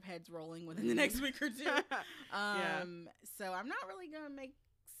a lot of heads rolling within the next week or two. So I'm not really going to make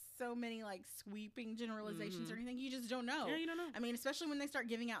so many like sweeping generalizations or anything. You just don't know. Yeah, you don't know. I mean, especially when they start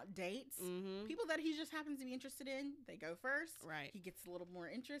giving out dates, people that he just happens to be interested in, they go first. Right. He gets a little more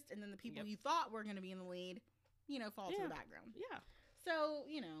interest, and then the people you thought were going to be in the lead, fall to the background. Yeah. So,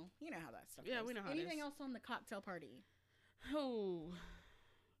 you know how that stuff goes. We know how Anything it is. else on the cocktail party? Oh.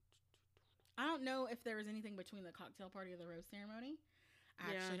 I don't know if there was anything between the cocktail party or the rose ceremony.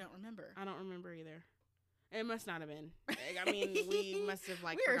 I actually don't remember. I don't remember either. It must not have been. I mean, we must have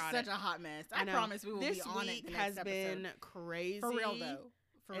like we are forgot such it. a hot mess. I promise we will this be on it. Week the has next been episode. crazy. For real though.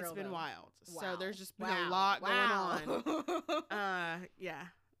 It's been wild. Wow. So there's just been a lot going on. Yeah.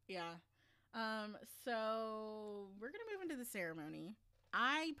 So we're gonna move into the ceremony.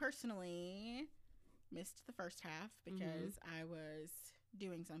 I personally missed the first half because I was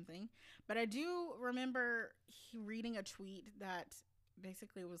doing something, but I do remember reading a tweet that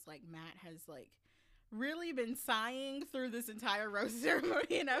basically was like, Matt has like really been sighing through this entire rose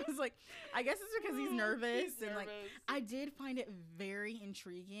ceremony, and I was like, I guess it's because he's nervous. Like I did find it very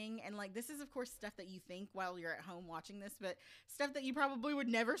intriguing, and like this is of course stuff that you think while you're at home watching this, but stuff that you probably would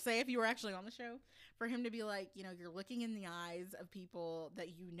never say if you were actually on the show. For him to be like, you're looking in the eyes of people that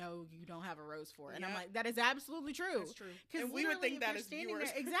you don't have a rose for, and I'm like, that is absolutely true. That's true. Because we would think that as viewers.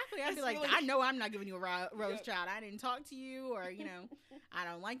 Exactly. I'd be like, I know I'm not giving you a rose, child. I didn't talk to you, or I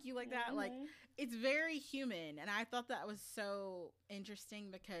don't like you like that. Like, it's very human, and I thought that was so interesting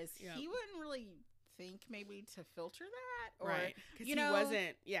because he wouldn't really think maybe to filter that, or right, because he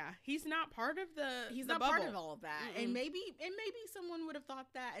wasn't. He's not part of he's the not bubble. part of all of that. And maybe someone would have thought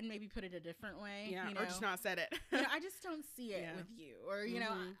that and maybe put it a different way, or just not said it. I just don't see it with you, or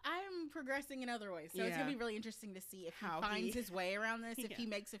I'm progressing in other ways, so it's gonna be really interesting to see if he finds his way around this, if he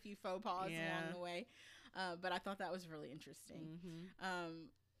makes a few faux pas along the way. But I thought that was really interesting.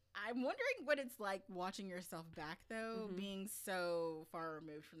 I'm wondering what it's like watching yourself back, though, being so far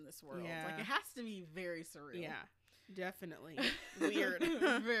removed from this world. Like, it has to be very surreal. Yeah, definitely. Weird.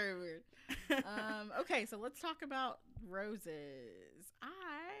 Very weird. Okay, so let's talk about roses. I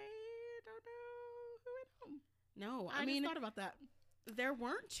don't know who went home. No, I mean, thought about that. There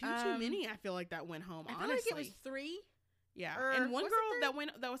weren't too many, I feel like, that went home, honestly. I feel like it was 3. Yeah, and one girl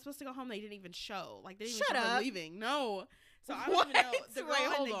that was supposed to go home, they didn't even show. Like, they didn't even show her leaving. No. So I don't even know the girl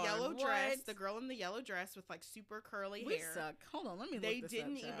Wait, in the yellow dress. What? The girl in the yellow dress with like super curly We hair. suck. Hold on, let me. They look this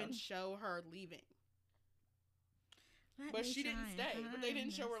didn't up, even show her leaving, Let but me she didn't try stay. and But they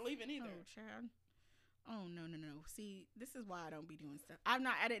didn't show find her leaving this. either. Oh, child. Oh no. See, this is why I don't be doing stuff.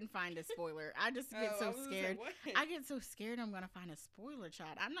 I didn't find a spoiler. I just get so scared. I get so scared I'm gonna find a spoiler,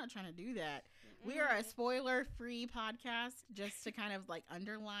 child. I'm not trying to do that. We are a spoiler-free podcast, just to kind of like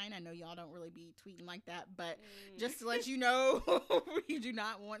underline. I know y'all don't really be tweeting like that, but just to let you know, we do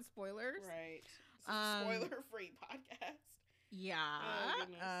not want spoilers. Right. Spoiler-free podcast. Yeah.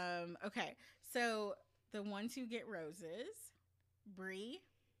 Oh, okay. So the ones who get roses: Bree,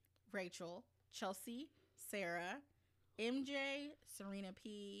 Rachel, Chelsea, Sarah, MJ, Serena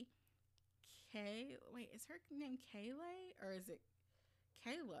P, Wait, is her name Kayla or is it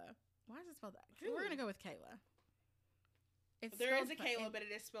Kayla? Why is it spelled that? Ooh. We're gonna go with Kayla. There is a Kayla, but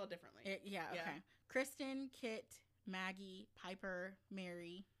it is spelled differently. Yeah. Okay. Kristen, Kit, Maggie, Piper,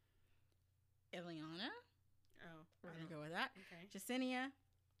 Mary, Ileana. Oh, We're gonna go with that. Okay. Jasenia,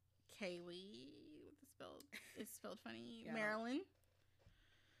 Kaylee. It's spelled funny. Yeah. Marilyn.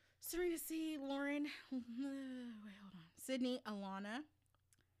 Serena C, Lauren, wait, hold on. Sydney, Alana,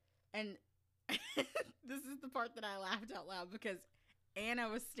 and this is the part that I laughed out loud because Anna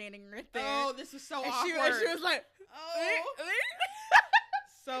was standing right there. Oh, this was so and awkward. She was like, oh,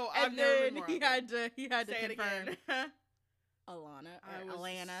 so and then he had to say it confirm. again. Alana, I was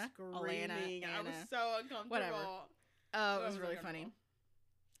Alana, screaming. I was Anna. so uncomfortable. Whatever. Oh, it was really uncomfortable. funny.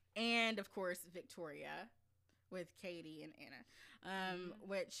 And of course, Victoria with Katie and Anna,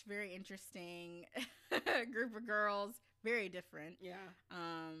 which very interesting group of girls, very different. Yeah.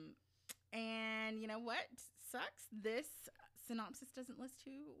 And you know what sucks? This synopsis doesn't list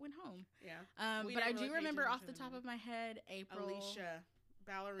who went home. Yeah. But I do remember off the top of my head, April. Alicia.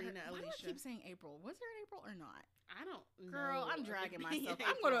 Ballerina Why Alicia. do I keep saying April? Was there an April or not? I don't know. Girl, I'm dragging myself.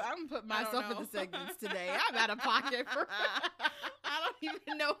 April. I'm gonna put myself in the segments today. I'm out of pocket for. I don't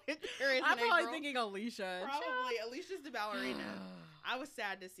even know if there is. I'm an probably April. thinking Alicia. Probably Alicia's the ballerina. I was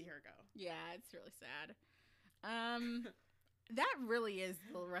sad to see her go. Yeah, it's really sad. That really is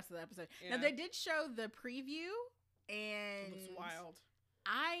the rest of the episode. Yeah. Now they did show the preview, and It was wild.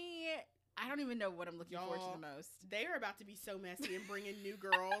 I don't even know what I'm looking forward to the most. They are about to be so messy and bring in new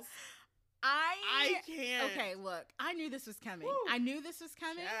girls. I can't. Okay, look, I knew this was coming. Woo. I knew this was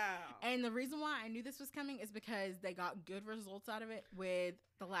coming. Yeah. And the reason why I knew this was coming is because they got good results out of it with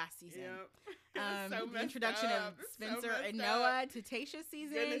the last season. Yep. The introduction of Spencer and Noah to Tayshia's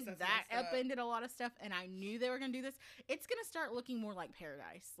season, Goodness, that messed up. upended a lot of stuff, and I knew they were going to do this. It's going to start looking more like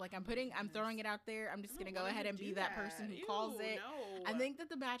Paradise. Like I'm throwing it out there. I'm just going to go ahead and be that person who calls it. No. I think that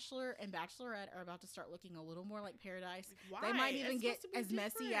the Bachelor and Bachelorette are about to start looking a little more like Paradise. Why? They might even It's get supposed to as be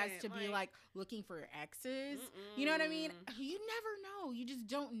messy as to different. be like looking for exes. You know what I mean? You never know. You just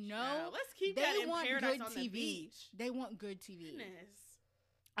don't know. Yeah, let's keep They that in want Paradise good on TV. the beach. They want good TV. Goodness.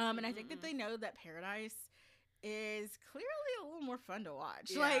 And I think that they know that Paradise is clearly a little more fun to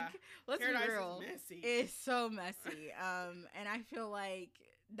watch. Yeah. Like, let's Paradise be real. is messy. It's so messy. And I feel like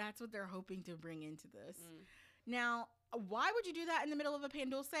that's what they're hoping to bring into this. Now, why would you do that in the middle of a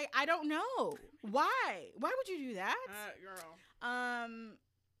Pandulce? I don't know. Why? Why would you do that? Girl.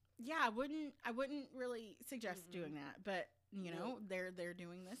 Yeah, I wouldn't really suggest doing that, but you know, they're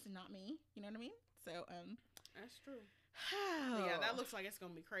doing this and not me. You know what I mean? So, that's true. Yeah, that looks like it's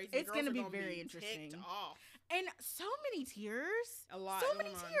gonna be crazy. It's going to be very interesting. Ticked off. And so many tears. A lot. So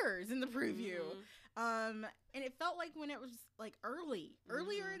many going on. tears in the preview. And it felt like when it was like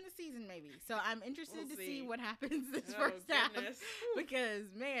earlier in the season maybe. So I'm interested to see what happens this first half because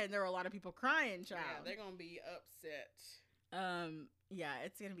man, there were a lot of people crying, child. Yeah, they're gonna be upset. Yeah,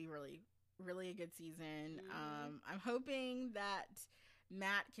 it's gonna be really, really a good season. I'm hoping that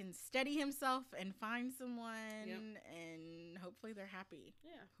Matt can steady himself and find someone, and hopefully they're happy.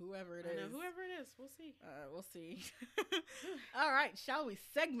 Yeah, whoever it is. Whoever it is, we'll see. We'll see. All right, shall we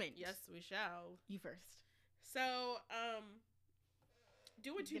segment? Yes, we shall. You first. So,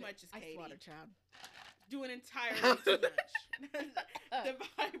 doing too much is Katie. Ice water, child. Doing entirely too much. The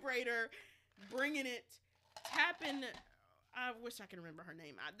vibrator, bringing it, tapping. I wish I could remember her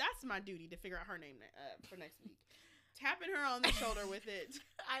name. That's my duty to figure out her name for next week. Tapping her on the shoulder with it.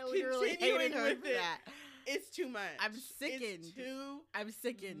 I literally hated her for that. It's too much. I'm sickened. It's too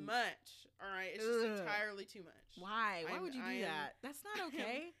much. All right, it's just entirely too much. Why? Why would you do that? That's not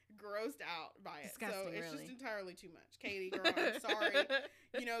okay. Grossed out by it. Disgusting, so it's really. just entirely too much. Katie, girl, I'm sorry.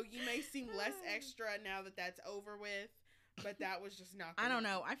 You know, you may seem less extra now that that's over with, but that was just not. I don't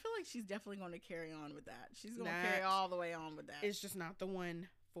know. I feel like she's definitely going to carry on with that. She's going to carry all the way on with that. It's just not the one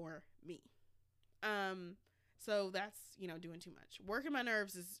for me. So that's, doing too much. Working my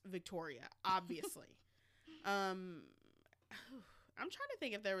nerves is Victoria, obviously. I'm trying to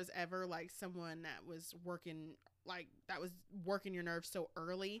think if there was ever like someone that was working your nerves so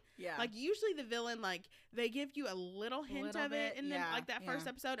early. Yeah. Like usually the villain, like they give you a little hint of it in like that first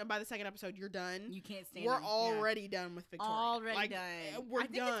episode, and by the second episode you're done. You can't stand We're already done with Victoria. Already done. We're I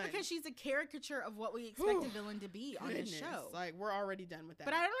think done. it's because she's a caricature of what we expect a villain to be on the show. Like we're already done with that.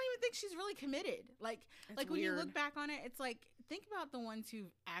 But I don't even think she's really committed. Like it's when weird. you look back on it, it's like think about the ones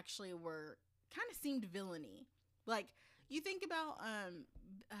who actually were kind of seemed villainy. Like you think about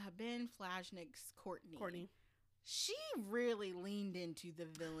Ben Flashnick's Courtney. She really leaned into the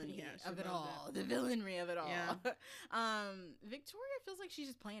villainy of it all. The villainry of it all. Yeah. Victoria feels like she's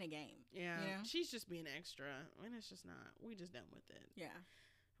just playing a game. Yeah. She's just being extra. And it's just not. We just done with it. Yeah.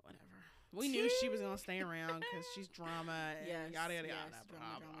 Whatever. We knew she was going to stay around because she's drama and yada, yada, yada.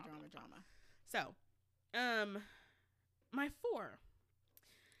 Drama. So, my 4.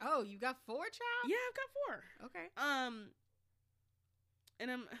 Oh, you got 4, child? Yeah, I've got 4. Okay.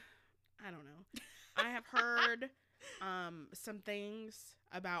 And I don't know. I have heard some things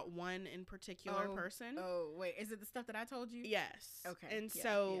about one in particular person. Oh, wait. Is it the stuff that I told you? Yes. Okay. And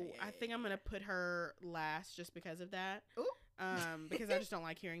so I think I'm going to put her last just because of that. Ooh. Because I just don't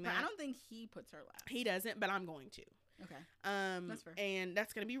like hearing that. But I don't think he puts her last. He doesn't, but I'm going to. Okay. That's fair. And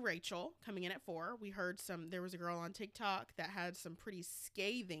that's going to be Rachel coming in at 4. We heard there was a girl on TikTok that had some pretty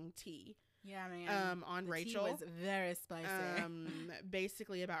scathing tea. Yeah, man. On the Rachel. Tea was very spicy.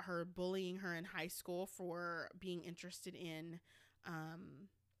 Basically about her bullying her in high school for being interested in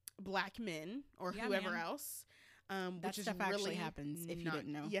black men or whoever else. Which is stuff really actually happens if you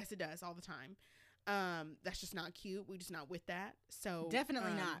didn't know. Yes, it does all the time. That's just not cute. We just not with that. So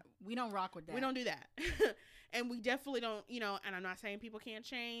definitely not. We don't rock with that. We don't do that. And we definitely don't, and I'm not saying people can't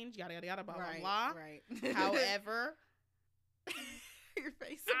change, yada, yada, yada, blah, blah, blah. Right. However, your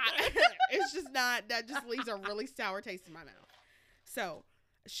face. It's just not, that just leaves a really sour taste in my mouth. So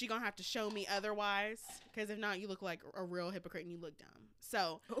she gonna have to show me otherwise, because if not, you look like a real hypocrite and you look dumb.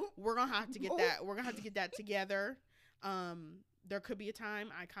 So we're gonna have to get that. We're gonna have to get that together. There could be a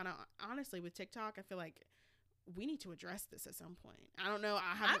time I kind of, honestly, with TikTok, I feel like we need to address this at some point. I don't know.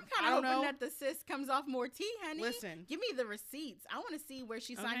 I'm kind of hoping that the sis comes off more tea, honey. Listen. Give me the receipts. I want to see where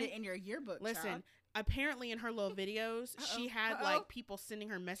she signed it in your yearbook. Listen. Child. Apparently in her little videos, she had like people sending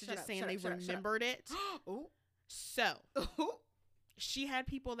her messages saying they remembered it. So she had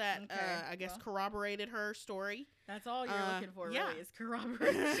people that I guess corroborated her story. That's all you're looking for, really, is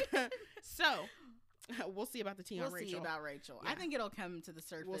corroboration. So we'll see about the tea on Rachel. We'll see about Rachel. Yeah. I think it'll come to the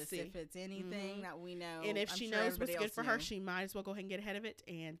surface if it's anything that we know. And if she knows what's good for her, she might as well go ahead and get ahead of it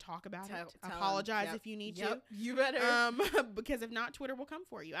and talk about it. Apologize if you need to. You better. Because if not, Twitter will come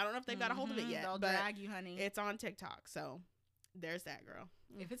for you. I don't know if they've got a hold of it yet. They'll drag you, honey. It's on TikTok, so there's that, girl.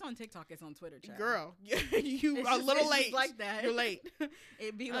 If it's on TikTok, it's on Twitter, child. Girl, you are a little late. Like that. You're late.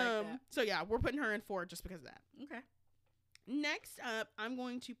 It'd be like that. So yeah, we're putting her in 4 just because of that. Okay. Next up, I'm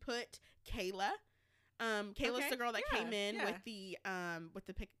going to put Kayla. Kayla's the girl that came in with the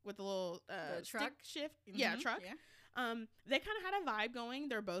little the truck shift. Yeah, truck. Yeah. They kind of had a vibe going.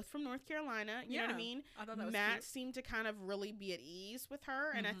 They're both from North Carolina. You know what I mean? I thought that was Matt cute. seemed to kind of really be at ease with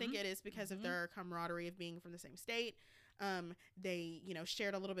her, and I think it is because of their camaraderie of being from the same state. They,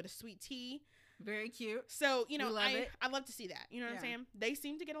 shared a little bit of sweet tea. Very cute. So, I love to see that. You know what I'm saying? They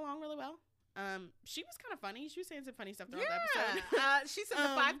seem to get along really well. She was kind of funny. She was saying some funny stuff throughout the episode. She said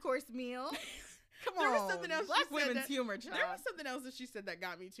the 5-course meal. Come on. There was something else. Black women's humor, child. There was something else that she said that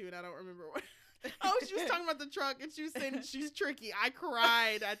got me too, and I don't remember what. Oh, she was talking about the truck, and she was saying she's tricky. I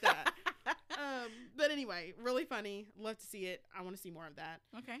cried at that. But anyway, really funny. Love to see it. I want to see more of that.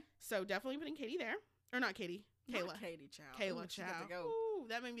 Okay. So definitely putting Katie there, or not Katie, Kayla. Not Katie, child. Kayla, Ooh, child. Go. Ooh,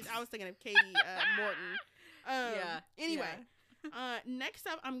 that made me. I was thinking of Katie Morton. Anyway. Next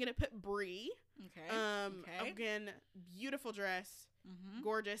up, I'm gonna put Bree. Okay. Again, beautiful dress.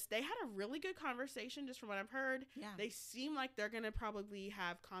 Gorgeous. They had a really good conversation just from what I've heard. Yeah. They seem like they're going to probably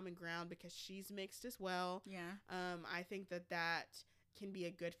have common ground because she's mixed as well. Yeah. I think that can be a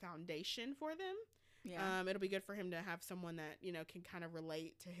good foundation for them. Yeah. It'll be good for him to have someone that, can kind of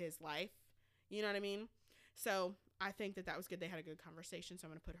relate to his life. You know what I mean? So I think that was good. They had a good conversation. So I'm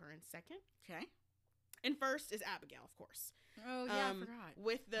going to put her in second. Okay. And first is Abigail, of course. Oh, yeah, I forgot.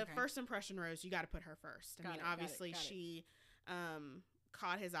 With the first impression rose, you got to put her first. Obviously, she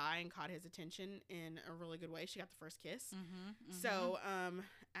caught his eye and caught his attention in a really good way. She got the first kiss. So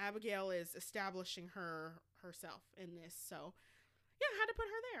Abigail is establishing herself in this. So, yeah, I had to put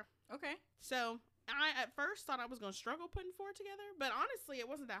her there. Okay. So, I at first thought I was going to struggle putting 4 together, but honestly, it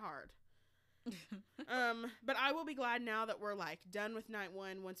wasn't that hard. But I will be glad now that we're like done with night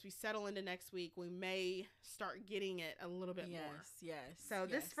one. Once we settle into next week, we may start getting it a little bit more. Yes. So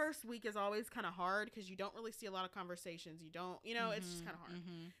this first week is always kind of hard because you don't really see a lot of conversations. You don't, it's just kind of hard.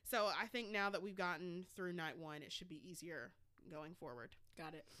 So I think now that we've gotten through night one, it should be easier going forward.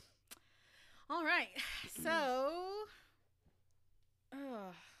 Got it. All right. So, I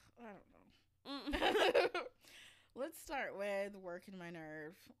don't know. Let's start with working my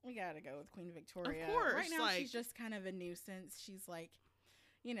nerve. We gotta go with Queen Victoria. Of course. Right now, she's just kind of a nuisance. She's like,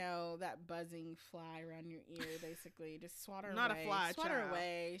 that buzzing fly around your ear, basically. Just swat her away. Not a fly, Swat her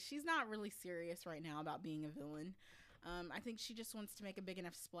away. She's not really serious right now about being a villain. I think she just wants to make a big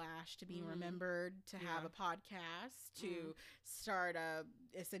enough splash to be remembered, to have a podcast, to start a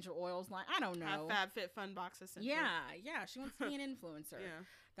essential oils line. I don't know. Have FabFitFun box essentially. Yeah. She wants to be an influencer. Yeah.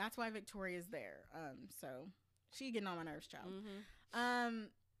 That's why Victoria's there. So she getting on my nerves, child.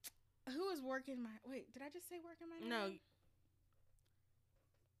 Who is working my? Wait, did I just say working my nerves? No.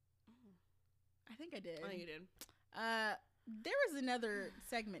 I think I did. I think you did. There was another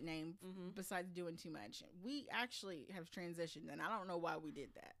segment name besides Doing Too Much. We actually have transitioned, and I don't know why we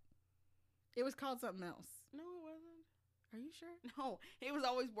did that. It was called something else. No, it wasn't. Are you sure? No, it was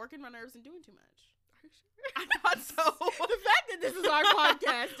always working my nerves and doing too much. Are you sure? I thought so. The fact that this is our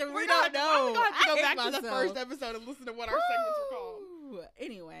podcast and we don't know. I'm going to go back to the first episode and listen to what our segments were called.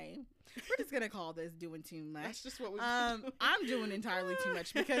 Anyway, we're just going to call this Doing Too Much. That's just what we've I'm doing entirely too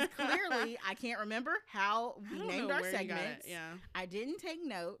much because clearly I can't remember how we named our segments. Yeah. I didn't take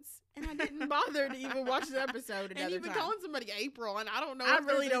notes and I didn't bother to even watch the episode another time. And you've been calling somebody April and I don't know. I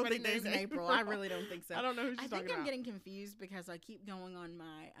really don't think there's an April. I really don't think so. I don't know who she's talking about. I think I'm getting confused because I keep going on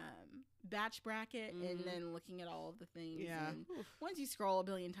my batch bracket and then looking at all of the things. Yeah. And once you scroll a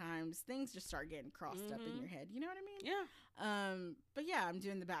billion times, things just start getting crossed up in your head. You know what I mean? Yeah. But yeah, I'm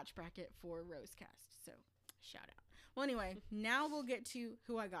doing the batch bracket for Rosecast. So shout out. Well, anyway, now we'll get to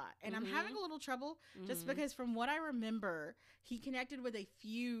who I got. And I'm having a little trouble just because from what I remember, he connected with a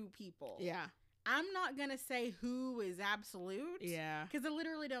few people. Yeah. I'm not going to say who is absolute. Yeah. Because I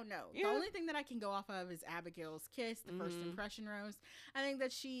literally don't know. Yeah. The only thing that I can go off of is Abigail's kiss, the first impression rose. I think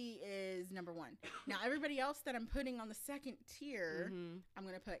that she is number one. Now, everybody else that I'm putting on the second tier, I'm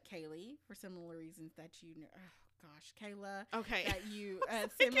going to put Kaylee for similar reasons that you know. Oh, gosh, Kayla. Okay. That you,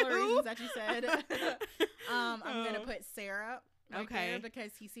 similar reasons that you said. I'm going to put Sarah there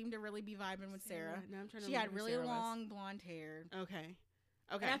because he seemed to really be vibing with Sarah. No, I'm trying to she had really long blonde hair. Okay.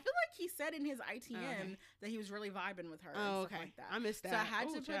 And I feel like he said in his ITM that he was really vibing with her and stuff like that. I missed that. So I had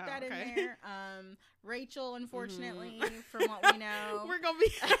to put that in there. Rachel, unfortunately, from what we know. We're gonna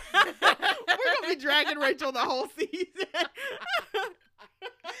be dragging Rachel the whole season.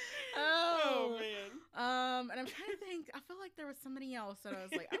 Oh man. And I'm trying to think. I feel like there was somebody else that I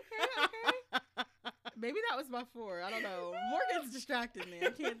was like, okay. Maybe that was my 4. I don't know. Morgan's distracted me.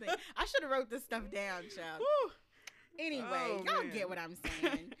 I can't think. I should have wrote this stuff down, child. Woo. Anyway, y'all get what I'm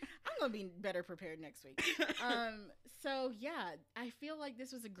saying. I'm going to be better prepared next week. So, yeah, I feel like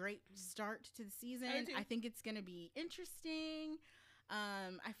this was a great start to the season. I think it's going to be interesting.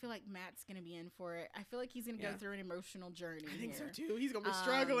 I feel like Matt's going to be in for it. I feel like he's going to go through an emotional journey. I think so, too. He's going to be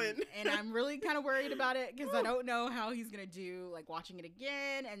struggling. And I'm really kind of worried about it because I don't know how he's going to do, like, watching it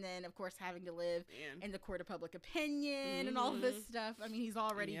again. And then, of course, having to live in the court of public opinion and all this stuff. I mean, he's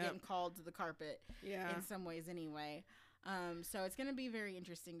already getting called to the carpet in some ways anyway. So it's going to be very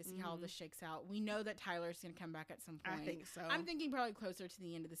interesting to see how this shakes out. We know that Tyler's going to come back at some point. I think so. I'm thinking probably closer to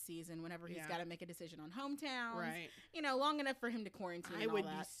the end of the season whenever he's got to make a decision on hometowns. Right. You know, long enough for him to quarantine I would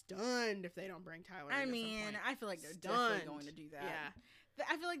be stunned if they don't bring Tyler I mean, I feel like they're definitely going to do that. Yeah.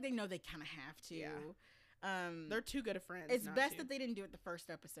 I feel like they know they kind of have to. Yeah. They're too good of friends. It's best that they didn't do it the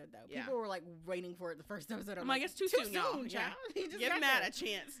first episode, though. Yeah. People were like waiting for it the first episode. I'm like, it's too soon. Yeah. Give Matt a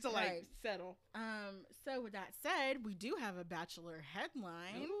chance to settle. So with that said, we do have a Bachelor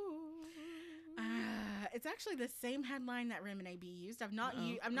headline. It's actually the same headline that Rim and AB used. I've not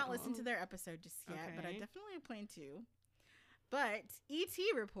listened to their episode just yet, but I definitely plan to. But ET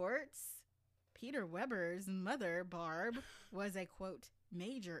reports Peter Weber's mother, Barb, was a quote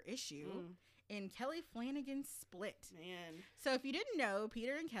major issue in Kelly Flanagan's split. Man. So if you didn't know,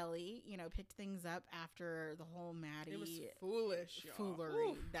 Peter and Kelly, picked things up after the whole Maddie. It was foolish,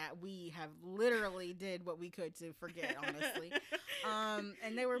 foolery that we have literally did what we could to forget, honestly.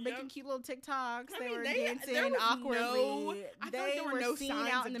 And they were making cute little TikToks. They were dancing awkwardly. They were seen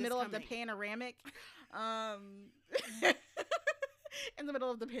out in the middle of the panoramic. In the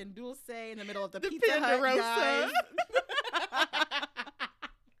middle of the Pan Dulce, in the middle of the Pizza Hut guys.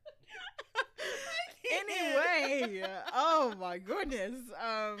 Anyway, oh my goodness.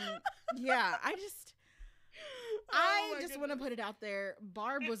 Yeah, I just want to put it out there.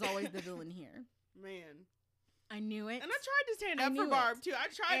 Barb was always the villain here. Man. I knew it. And I tried to stand up for Barb, too. I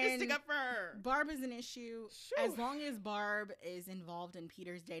tried to stick up for her. Barb is an issue. As long as Barb is involved in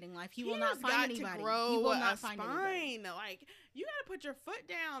Peter's dating life, he will not find anybody. He will not find anybody. Like, you got to put your foot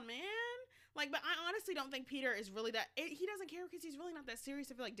down, man. Like, but I honestly don't think Peter is really that. He doesn't care because he's really not that serious.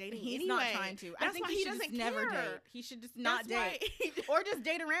 I feel like dating. He's anyway. not trying to. I think he should just never date. He should just not date, or just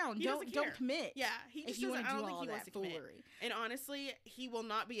date around. Don't commit. Yeah, he just doesn't. I don't think he wants to commit. Foolery. And honestly, he will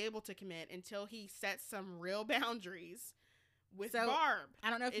not be able to commit until he sets some real boundaries with Barb. I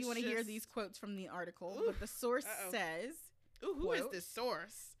don't know if you want to hear these quotes from the article, but the source says, "Ooh, who is this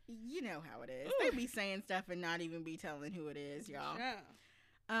source?" You know how it is. They be saying stuff and not even be telling who it is, y'all.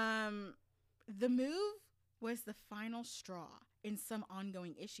 Yeah. The move was the final straw in some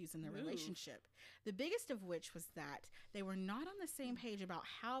ongoing issues in the relationship. The biggest of which was that they were not on the same page about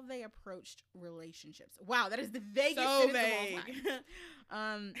how they approached relationships. Wow, that is the vaguest so vague. Of all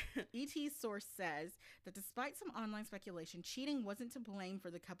time. ET's source says that despite some online speculation, cheating wasn't to blame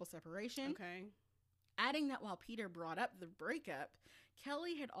for the couple separation. Okay. Adding that while Peter brought up the breakup,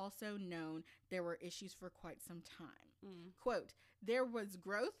 Kelly had also known there were issues for quite some time. Quote, there was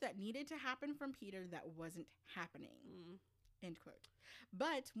growth that needed to happen from Peter that wasn't happening. End quote.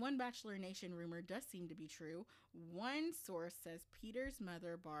 But one Bachelor Nation rumor does seem to be true. One source says Peter's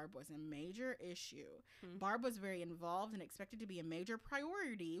mother, Barb, was a major issue. Barb was very involved and expected to be a major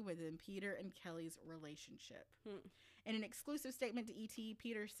priority within Peter and Kelly's relationship. In an exclusive statement to ET,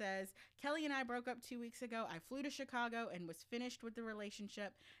 Peter says, Kelly and I broke up 2 weeks ago. I flew to Chicago and was finished with the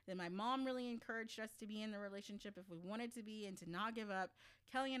relationship. Then my mom really encouraged us to be in the relationship if we wanted to be and to not give up.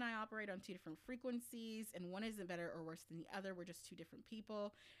 Kelly and I operate on 2 different frequencies, and one isn't better or worse than the other. We're just 2 different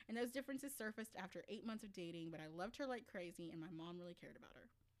people. And those differences surfaced after 8 months of dating, but I loved her like crazy, and my mom really cared about her.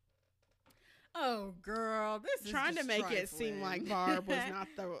 Oh, girl, this is trying to make trifling. It seem like Barb was not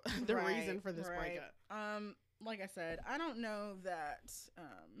the reason for this breakup. Like I said, I don't know that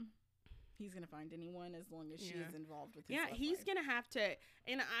he's going to find anyone as long as she is involved with his love he's life. going to have to,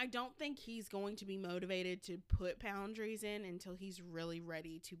 and I don't think he's going to be motivated to put boundaries in until he's really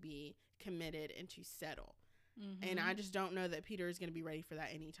ready to be committed and to settle. And I just don't know that Peter is going to be ready for that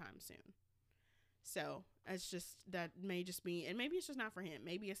anytime soon. So it's just, that may just be, and maybe it's just not for him.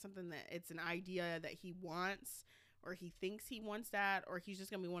 Maybe it's something that it's an idea that he wants, or he thinks he wants that, or he's just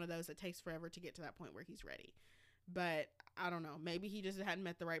going to be one of those that takes forever to get to that point where he's ready. But I don't know. Maybe he just hadn't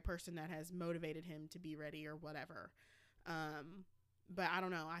met the right person that has motivated him to be ready or whatever. But I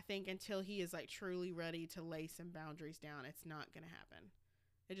don't know. I think until he is like truly ready to lay some boundaries down, it's not going to happen.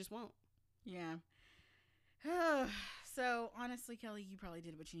 It just won't. Yeah. So honestly, Kelly, you probably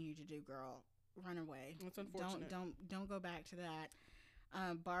did what you needed to do, girl. Run away. That's unfortunate. Don't go back to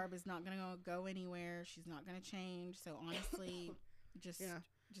that. Barb is not going to go anywhere. She's not going to change. So honestly, just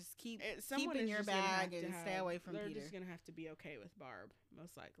keep in your bag and stay away from Peter. They're just going to have to be okay with Barb,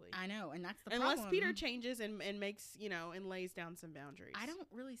 most likely. I know, and that's the problem. Unless Peter changes and makes, and lays down some boundaries. I don't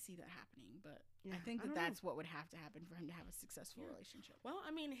really see that happening, but I think that's what would have to happen for him to have a successful relationship. Well,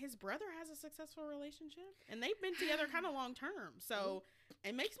 I mean, his brother has a successful relationship, and they've been together kind of long term. So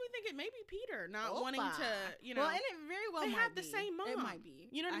it makes me think it may be Peter not wanting to, Well, and it very well they might have be. the same mom. It might be.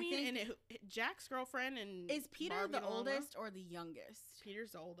 You know what I mean? And Jack's girlfriend and is Peter Barb the oldest or the youngest?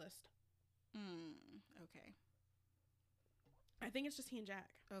 Peter's the oldest. Okay. I think it's just he and Jack.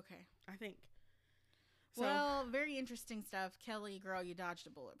 Okay. I think. So, well, very interesting stuff. Kelly, girl, you dodged a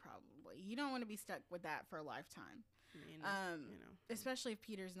bullet probably. You don't want to be stuck with that for a lifetime. Especially if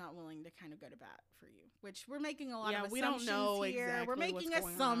Peter's not willing to kind of go to bat for you, which we're making a lot of assumptions we don't know here. Exactly we're making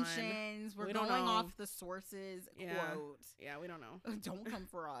assumptions. We're going off the sources quote. Yeah, we don't know. Don't come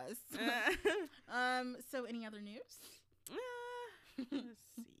for us. So any other news? Let's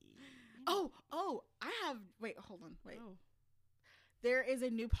see. Oh, I have. Wait, hold on. Wait. Oh. There is a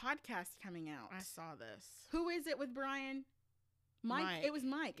new podcast coming out. I saw this. Who is it with Brian? Mike. It was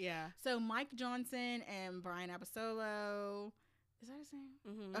Mike. Yeah. So Mike Johnson and Brian Abasolo. Is that his name?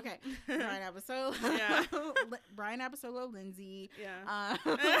 Mm-hmm. Okay. Brian Abasolo. Yeah. Brian Abasolo, Lindsay. Yeah.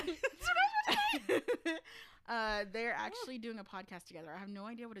 They're actually doing a podcast together. I have no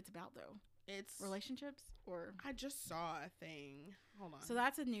idea what it's about though. It's relationships or I just saw a thing. Hold on. So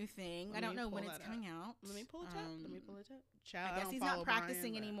that's a new thing. I don't know when it's coming out. Let me pull it up. I guess he's not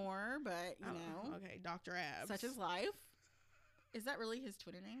practicing anymore, but you know. Okay, Dr. Abs. Such is life. Is that really his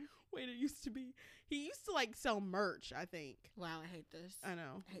Twitter name? Wait, it used to be. He used to like sell merch, I think. Wow, I hate this. I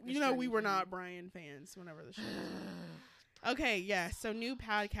know. We were not Brian fans whenever the show was on. Okay, yeah. So new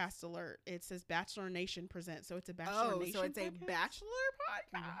podcast alert. It says Bachelor Nation presents. So it's a Bachelor Nation. So it's podcast? a Bachelor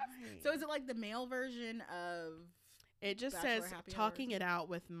podcast. Right. So is it like the male version of? It just Bachelor says Happy talking Hours? it out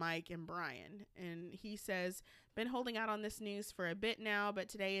with Mike and Brian, and he says, "Been holding out on this news for a bit now, but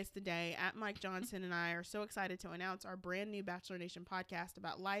today is the day. At Mike Johnson and I are so excited to announce our brand new Bachelor Nation podcast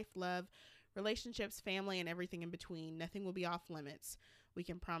about life, love, relationships, family, and everything in between. Nothing will be off limits. We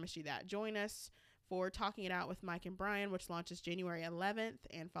can promise you that. Join us for Talking It Out with Mike and Brian, which launches January 11th,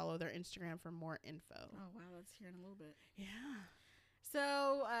 and follow their Instagram for more info." Oh wow, let's hear in a little bit. Yeah.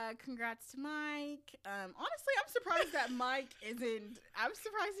 So, congrats to Mike. Honestly, I'm surprised that Mike isn't. I'm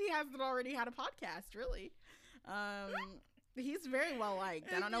surprised he hasn't already had a podcast. Really, he's very well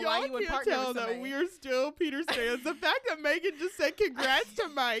liked. I don't know why you would partner with somebody. That we're still Peter stands. The fact that Megan just said congrats to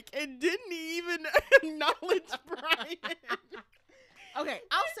Mike and didn't even acknowledge Brian. Okay,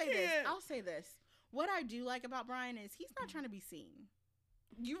 I'll say this. What I do like about Brian is he's not trying to be seen.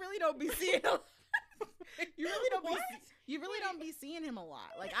 You really don't be seeing him. You really don't be seeing him a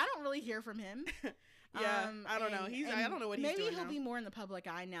lot. Like, I don't really hear from him. Yeah, I don't know. I don't know what he's doing. Maybe he'll be more in the public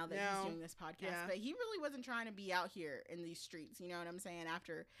eye now that he's doing this podcast. Yeah. But he really wasn't trying to be out here in these streets. You know what I'm saying?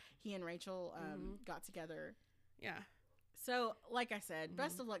 After he and Rachel got together. Yeah. So, like I said,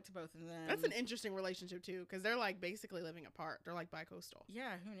 best of luck to both of them. That's an interesting relationship too, because they're like basically living apart. They're like bi-coastal.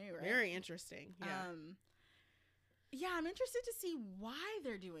 Yeah, who knew, right? Very interesting. Yeah. Yeah, I'm interested to see why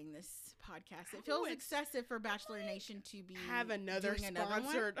they're doing this podcast. It feels excessive for Bachelor Nation to be have another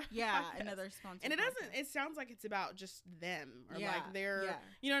sponsored. Yeah, podcast. another sponsored. And it doesn't. podcast. It sounds like it's about just them, or Yeah, like they're. yeah.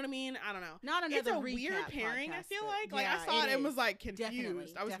 You know what I mean? I don't know. Not another It's a recap weird pairing. I podcast, feel but like yeah, I saw it and was is. like confused.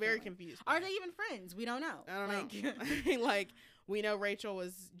 Definitely, I was very definitely. confused. Are they even friends? We don't know. I don't know. Like we know Rachel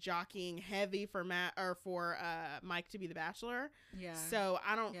was jockeying heavy for Mike to be the Bachelor. Yeah. So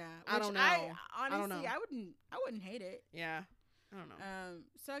I don't. Yeah. I don't know. Honestly, I wouldn't hate it. Yeah. I don't know.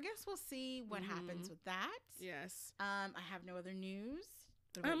 So I guess we'll see what happens with that. Yes. I have no other news.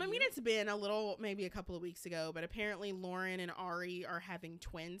 I mean, it's been maybe a couple of weeks ago, but apparently Lauren and Ari are having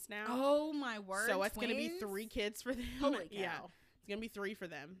twins now. Oh my word! So it's going to be 3 kids for them. Holy cow. Yeah. It's going to be 3 for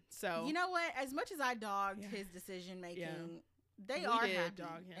them. So you know what? As much as I dogged his decision making, they are happy,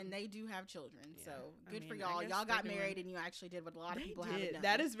 and they do have children. Yeah. So good for y'all. Y'all got married, and you actually did what a lot of people haven't done.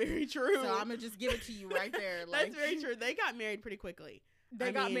 That is very true. So I'm gonna just give it to you right there. That's very true. They got married pretty quickly.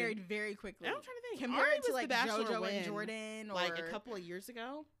 They got married very quickly. I'm trying to think. Compared to like JoJo and Jordan, or like a couple of years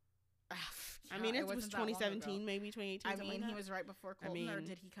ago. I mean, it was 2017, maybe 2018. I mean, he was right before Colton, or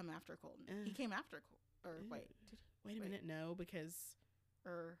did he come after Colton? He came after Colton. Or wait a minute, no, because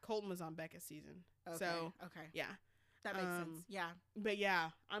Colton was on Becca's season. Okay, so yeah. That makes sense. Yeah. But yeah,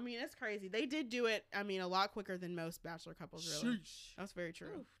 I mean, it's crazy. They did do it, I mean, a lot quicker than most Bachelor couples, really. Sheesh. That's very true.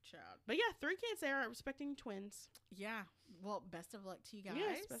 Oof, child. But yeah, 3 kids there, expecting twins. Yeah. Well, best of luck to you guys.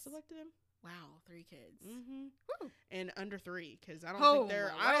 Yes, best of luck to them. Wow, 3 kids. Mm-hmm. And under 3, because I don't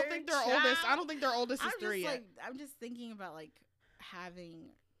think their oldest is 3 yet. I'm just thinking about like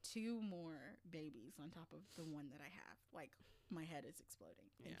having 2 more babies on top of the one that I have. Like, my head is exploding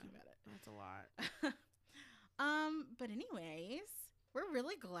thinking about it. That's a lot. But anyways, we're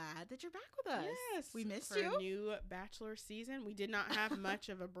really glad that you're back with us. Yes. We missed for you. A new Bachelor season. We did not have much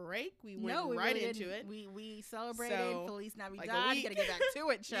of a break. We went right really into it. We celebrated Feliz Navidad. Like gotta get back to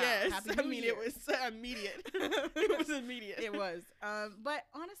it, child. Yes. Happy New Year. It was immediate. It was immediate. It was. But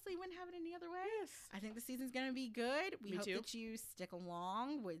honestly, wouldn't have it any other way. Yes. I think the season's gonna be good. We hope too. that you stick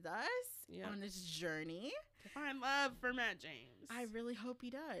along with us on this journey to find love for Matt James. I really hope he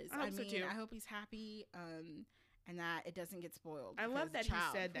does. I hope so too. I hope he's happy. And that it doesn't get spoiled. I love that he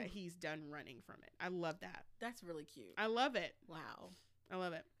said that he's done running from it. I love that. That's really cute. I love it. Wow. I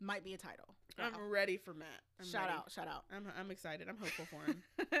love it. Might be a title. Wow. I'm ready for Matt. Shout out. I'm excited. I'm hopeful for him.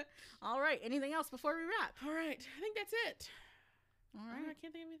 All right. Anything else before we wrap? All right. I think that's it. All right. I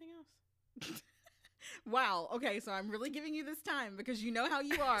can't think of anything else. Wow. Okay. So I'm really giving you this time because you know how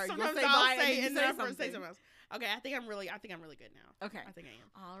you are. You'll say bye and then I'm say something else. Okay. I think I'm really good now. Okay. I think I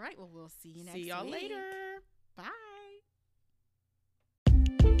am. All right. Well, we'll see you next week. See y'all later. Bye.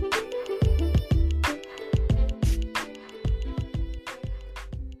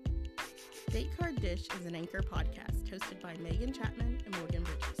 Date Card Dish is an Anchor podcast hosted by Megan Chapman and Morgan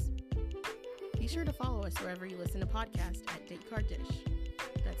Bridges. Be sure to follow us wherever you listen to podcasts at Date Card Dish.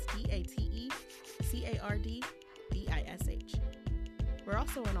 That's DATECARDDISH. We're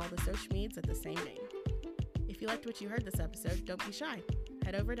also on all the social medias at the same name. If you liked what you heard this episode, don't be shy.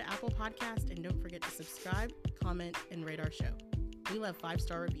 Head over to Apple Podcast and don't forget to subscribe, comment, and rate our show. We love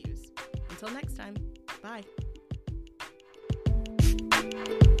 5-star reviews. Until next time, bye.